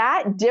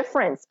that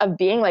difference of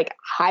being like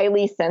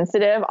highly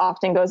sensitive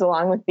often goes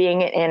along with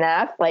being an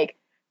NF, like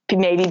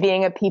maybe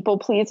being a people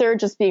pleaser,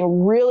 just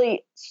being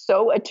really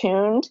so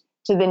attuned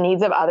to the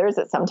needs of others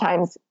that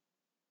sometimes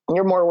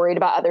you're more worried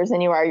about others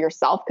than you are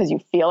yourself because you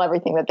feel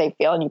everything that they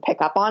feel and you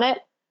pick up on it.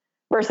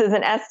 Versus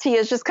an ST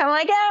is just kind of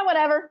like, yeah,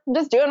 whatever, I'm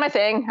just doing my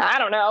thing. I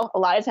don't know. A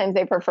lot of times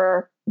they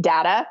prefer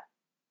data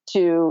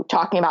to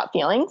talking about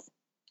feelings.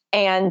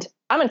 And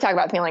I'm going to talk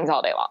about feelings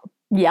all day long.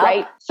 Yeah.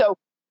 Right. So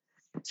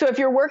So if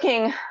you're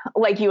working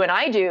like you and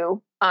I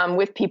do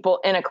with people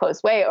in a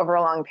close way over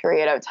a long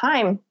period of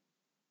time,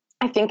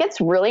 I think it's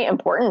really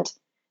important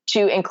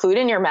to include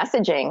in your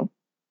messaging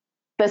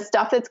the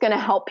stuff that's going to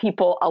help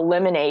people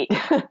eliminate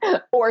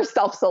or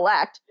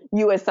self-select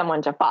you as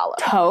someone to follow.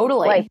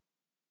 Totally. Like,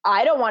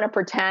 I don't want to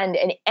pretend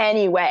in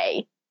any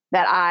way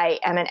that I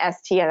am an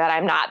ST and that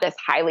I'm not this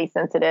highly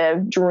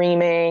sensitive,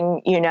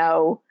 dreaming,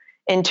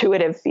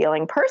 intuitive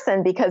feeling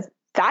person, because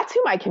that's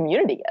who my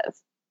community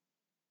is.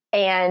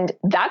 And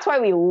that's why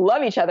we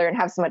love each other and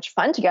have so much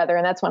fun together.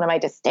 And that's one of my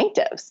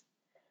distinctives.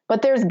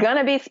 But there's going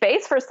to be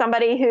space for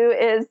somebody who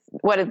is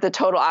what is the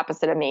total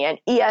opposite of me, an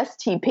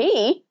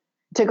ESTP,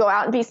 to go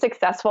out and be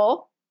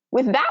successful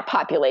with that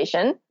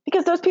population,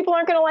 because those people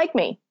aren't going to like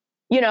me,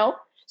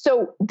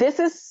 So this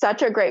is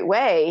such a great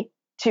way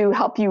to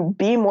help you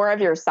be more of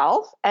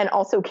yourself and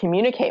also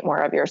communicate more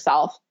of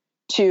yourself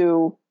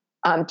to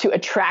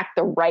attract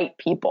the right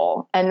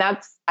people. And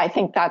I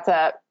think that's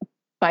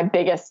my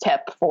biggest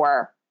tip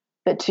for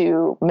the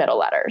 2 middle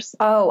letters.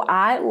 Oh,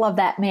 I love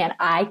that. Man,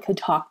 I could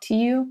talk to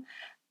you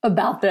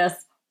about this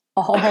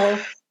all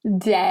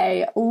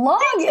day long.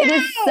 It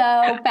is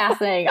so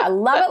fascinating. I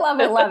love it, love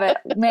it, love it.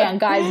 Man,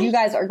 guys, you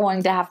guys are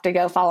going to have to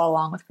go follow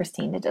along with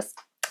Christine to just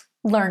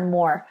learn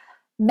more.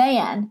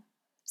 Man,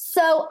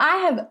 so I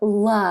have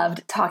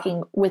loved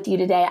talking with you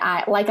today.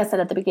 Like I said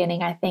at the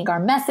beginning, I think our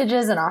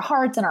messages and our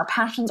hearts and our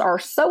passions are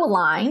so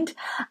aligned,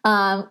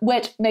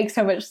 which makes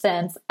so much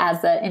sense.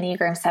 As an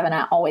Enneagram 7,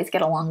 I always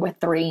get along with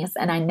 3s.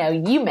 And I know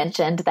you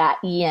mentioned that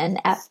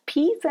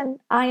ENFPs and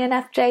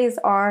INFJs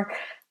are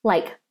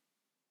like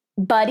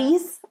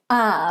buddies.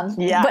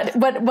 Yeah.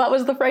 But what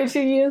was the phrase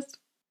you used?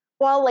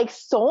 Well, like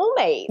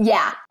soulmates.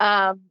 Yeah.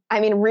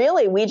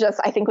 Really,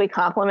 I think we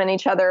complement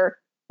each other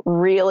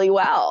really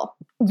well.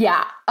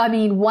 Yeah.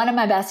 One of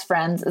my best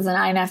friends is an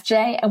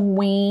INFJ,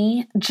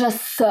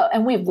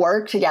 and we've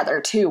worked together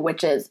too,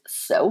 which is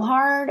so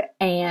hard.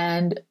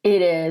 And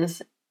it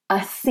is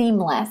a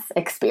seamless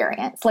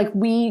experience. Like,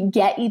 we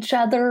get each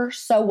other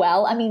so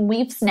well.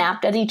 We've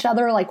snapped at each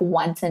other like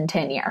once in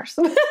 10 years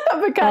and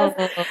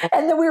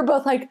then we were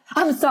both like,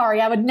 I'm sorry,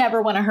 I would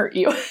never want to hurt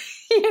you,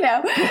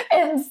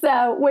 And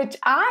so, which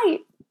I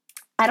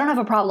don't have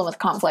a problem with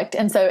conflict.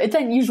 And so it's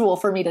unusual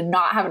for me to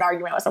not have an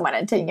argument with someone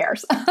in 10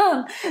 years.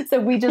 So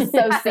we just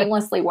so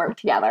seamlessly work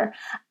together.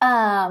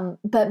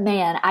 But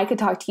man, I could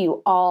talk to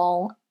you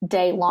all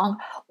day long.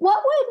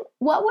 What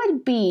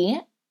would be,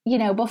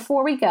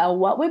 before we go,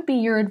 what would be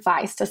your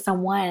advice to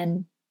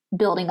someone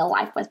building a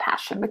life with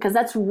passion? Because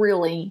that's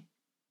really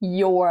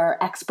your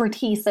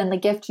expertise, and the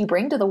gift you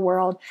bring to the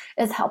world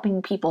is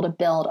helping people to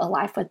build a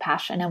life with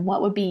passion. And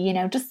what would be,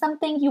 just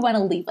something you want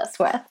to leave us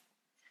with?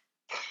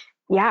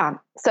 Yeah.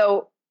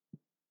 So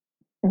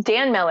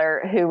Dan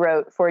Miller, who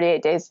wrote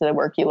 48 Days to the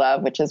Work You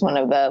Love, which is one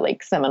of the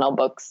seminal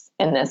books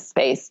in this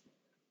space,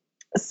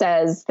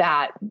 says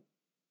that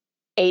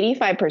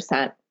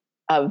 85%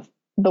 of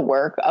the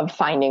work of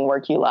finding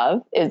work you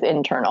love is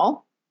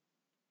internal.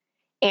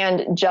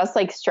 And just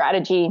like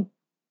strategy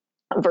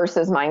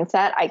versus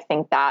mindset, I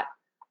think that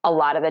a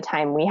lot of the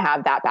time we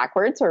have that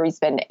backwards, where we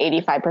spend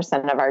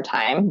 85% of our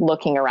time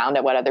looking around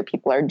at what other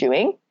people are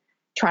doing,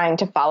 trying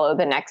to follow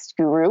the next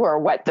guru or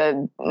what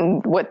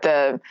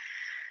the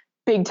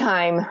big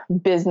time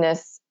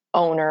business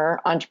owner,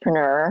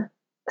 entrepreneur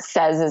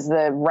says is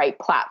the right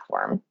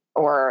platform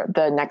or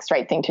the next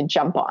right thing to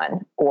jump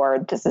on,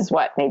 or this is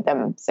what made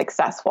them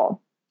successful.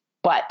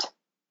 But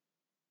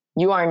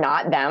you are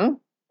not them.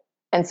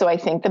 And so I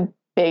think the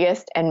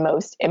biggest and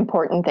most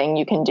important thing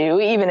you can do,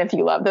 even if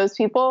you love those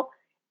people,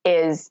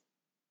 is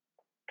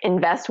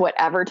invest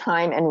whatever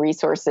time and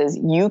resources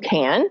you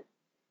can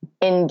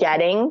in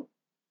getting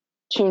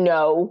to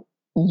know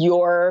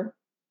your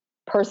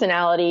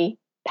personality,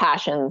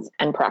 passions,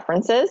 and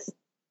preferences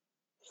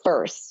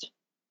first.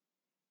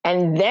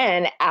 And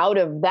then out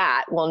of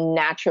that will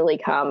naturally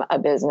come a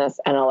business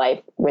and a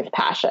life with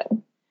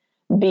passion.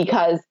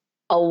 Because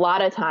a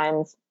lot of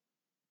times,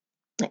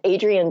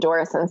 Adrienne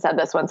Dorison said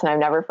this once, and I've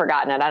never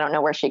forgotten it. I don't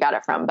know where she got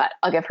it from, but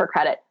I'll give her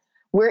credit.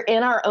 We're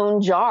in our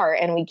own jar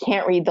and we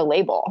can't read the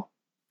label.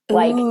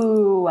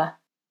 Ooh.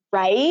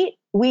 Right?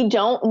 We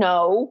don't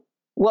know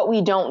what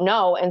we don't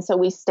know. And so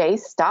we stay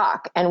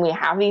stuck, and we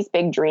have these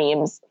big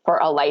dreams for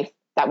a life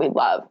that we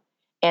love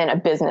and a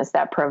business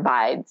that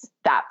provides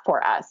that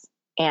for us.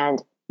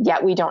 And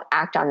yet we don't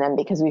act on them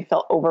because we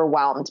feel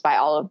overwhelmed by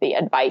all of the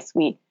advice.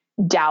 We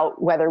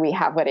doubt whether we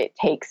have what it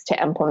takes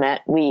to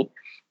implement. We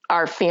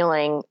are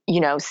feeling,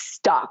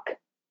 stuck.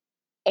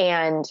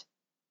 And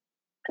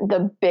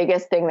the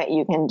biggest thing that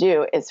you can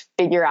do is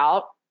figure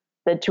out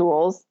the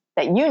tools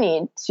that you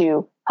need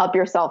to help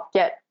yourself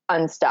get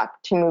unstuck,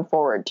 to move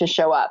forward, to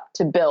show up,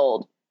 to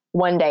build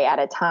one day at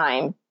a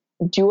time.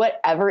 Do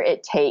whatever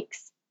it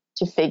takes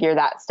to figure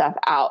that stuff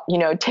out.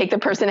 Take the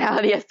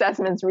personality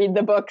assessments, read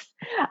the books,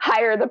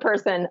 hire the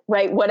person,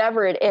 right?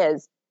 Whatever it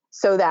is,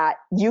 so that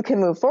you can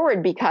move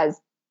forward, because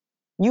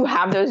you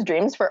have those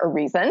dreams for a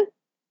reason.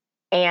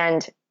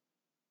 And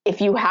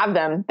if you have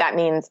them, that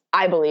means,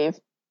 I believe,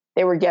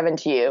 they were given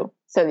to you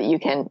so that you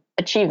can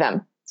achieve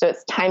them. So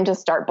it's time to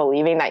start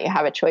believing that you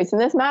have a choice in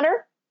this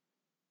matter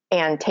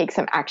and take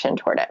some action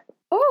toward it.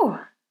 Oh,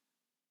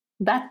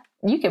 that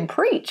you can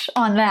preach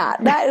on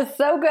that. That is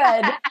so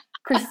good.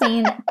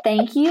 Christine,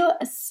 thank you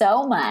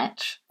so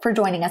much for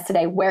joining us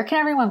today. Where can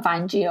everyone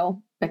find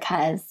you?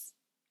 Because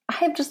I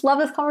have just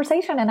loved this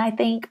conversation, and I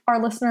think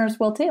our listeners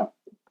will too.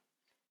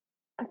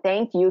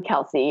 Thank you,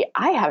 Kelsey.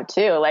 I have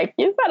too. Like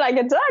you said, I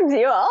could talk to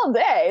you all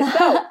day.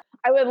 So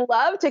I would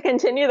love to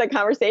continue the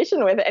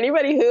conversation with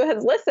anybody who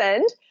has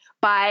listened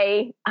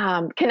by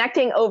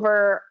connecting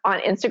over on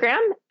Instagram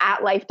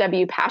at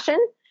LifeWPassion,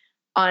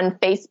 on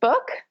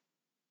Facebook,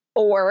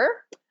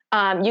 or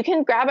you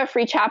can grab a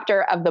free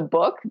chapter of the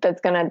book that's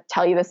going to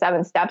tell you the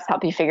 7 steps,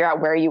 help you figure out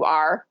where you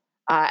are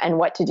and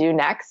what to do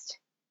next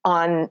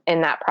in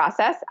that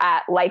process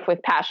at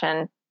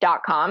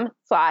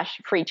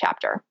lifewithpassion.com/free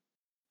chapter.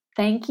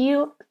 Thank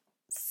you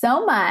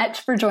so much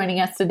for joining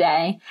us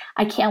today.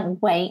 I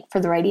can't wait for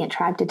the Radiant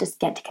Tribe to just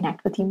get to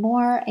connect with you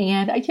more.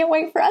 And I can't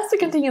wait for us to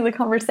continue the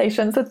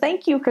conversation. So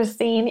thank you,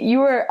 Christine.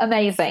 You were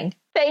amazing.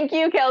 Thank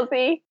you,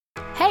 Kelsey.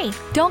 Hey,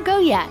 don't go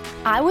yet.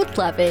 I would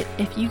love it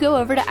if you go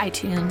over to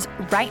iTunes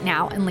right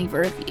now and leave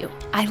a review.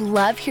 I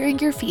love hearing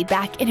your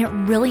feedback, and it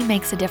really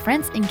makes a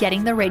difference in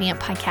getting the Radiant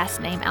Podcast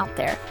name out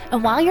there.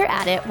 And while you're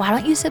at it, why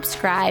don't you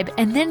subscribe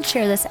and then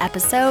share this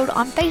episode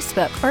on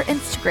Facebook or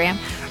Instagram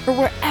or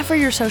wherever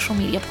your social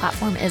media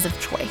platform is of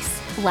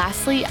choice.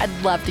 Lastly, I'd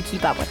love to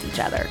keep up with each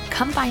other.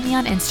 Come find me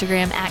on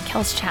Instagram at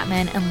Kels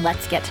Chapman and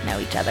let's get to know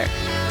each other.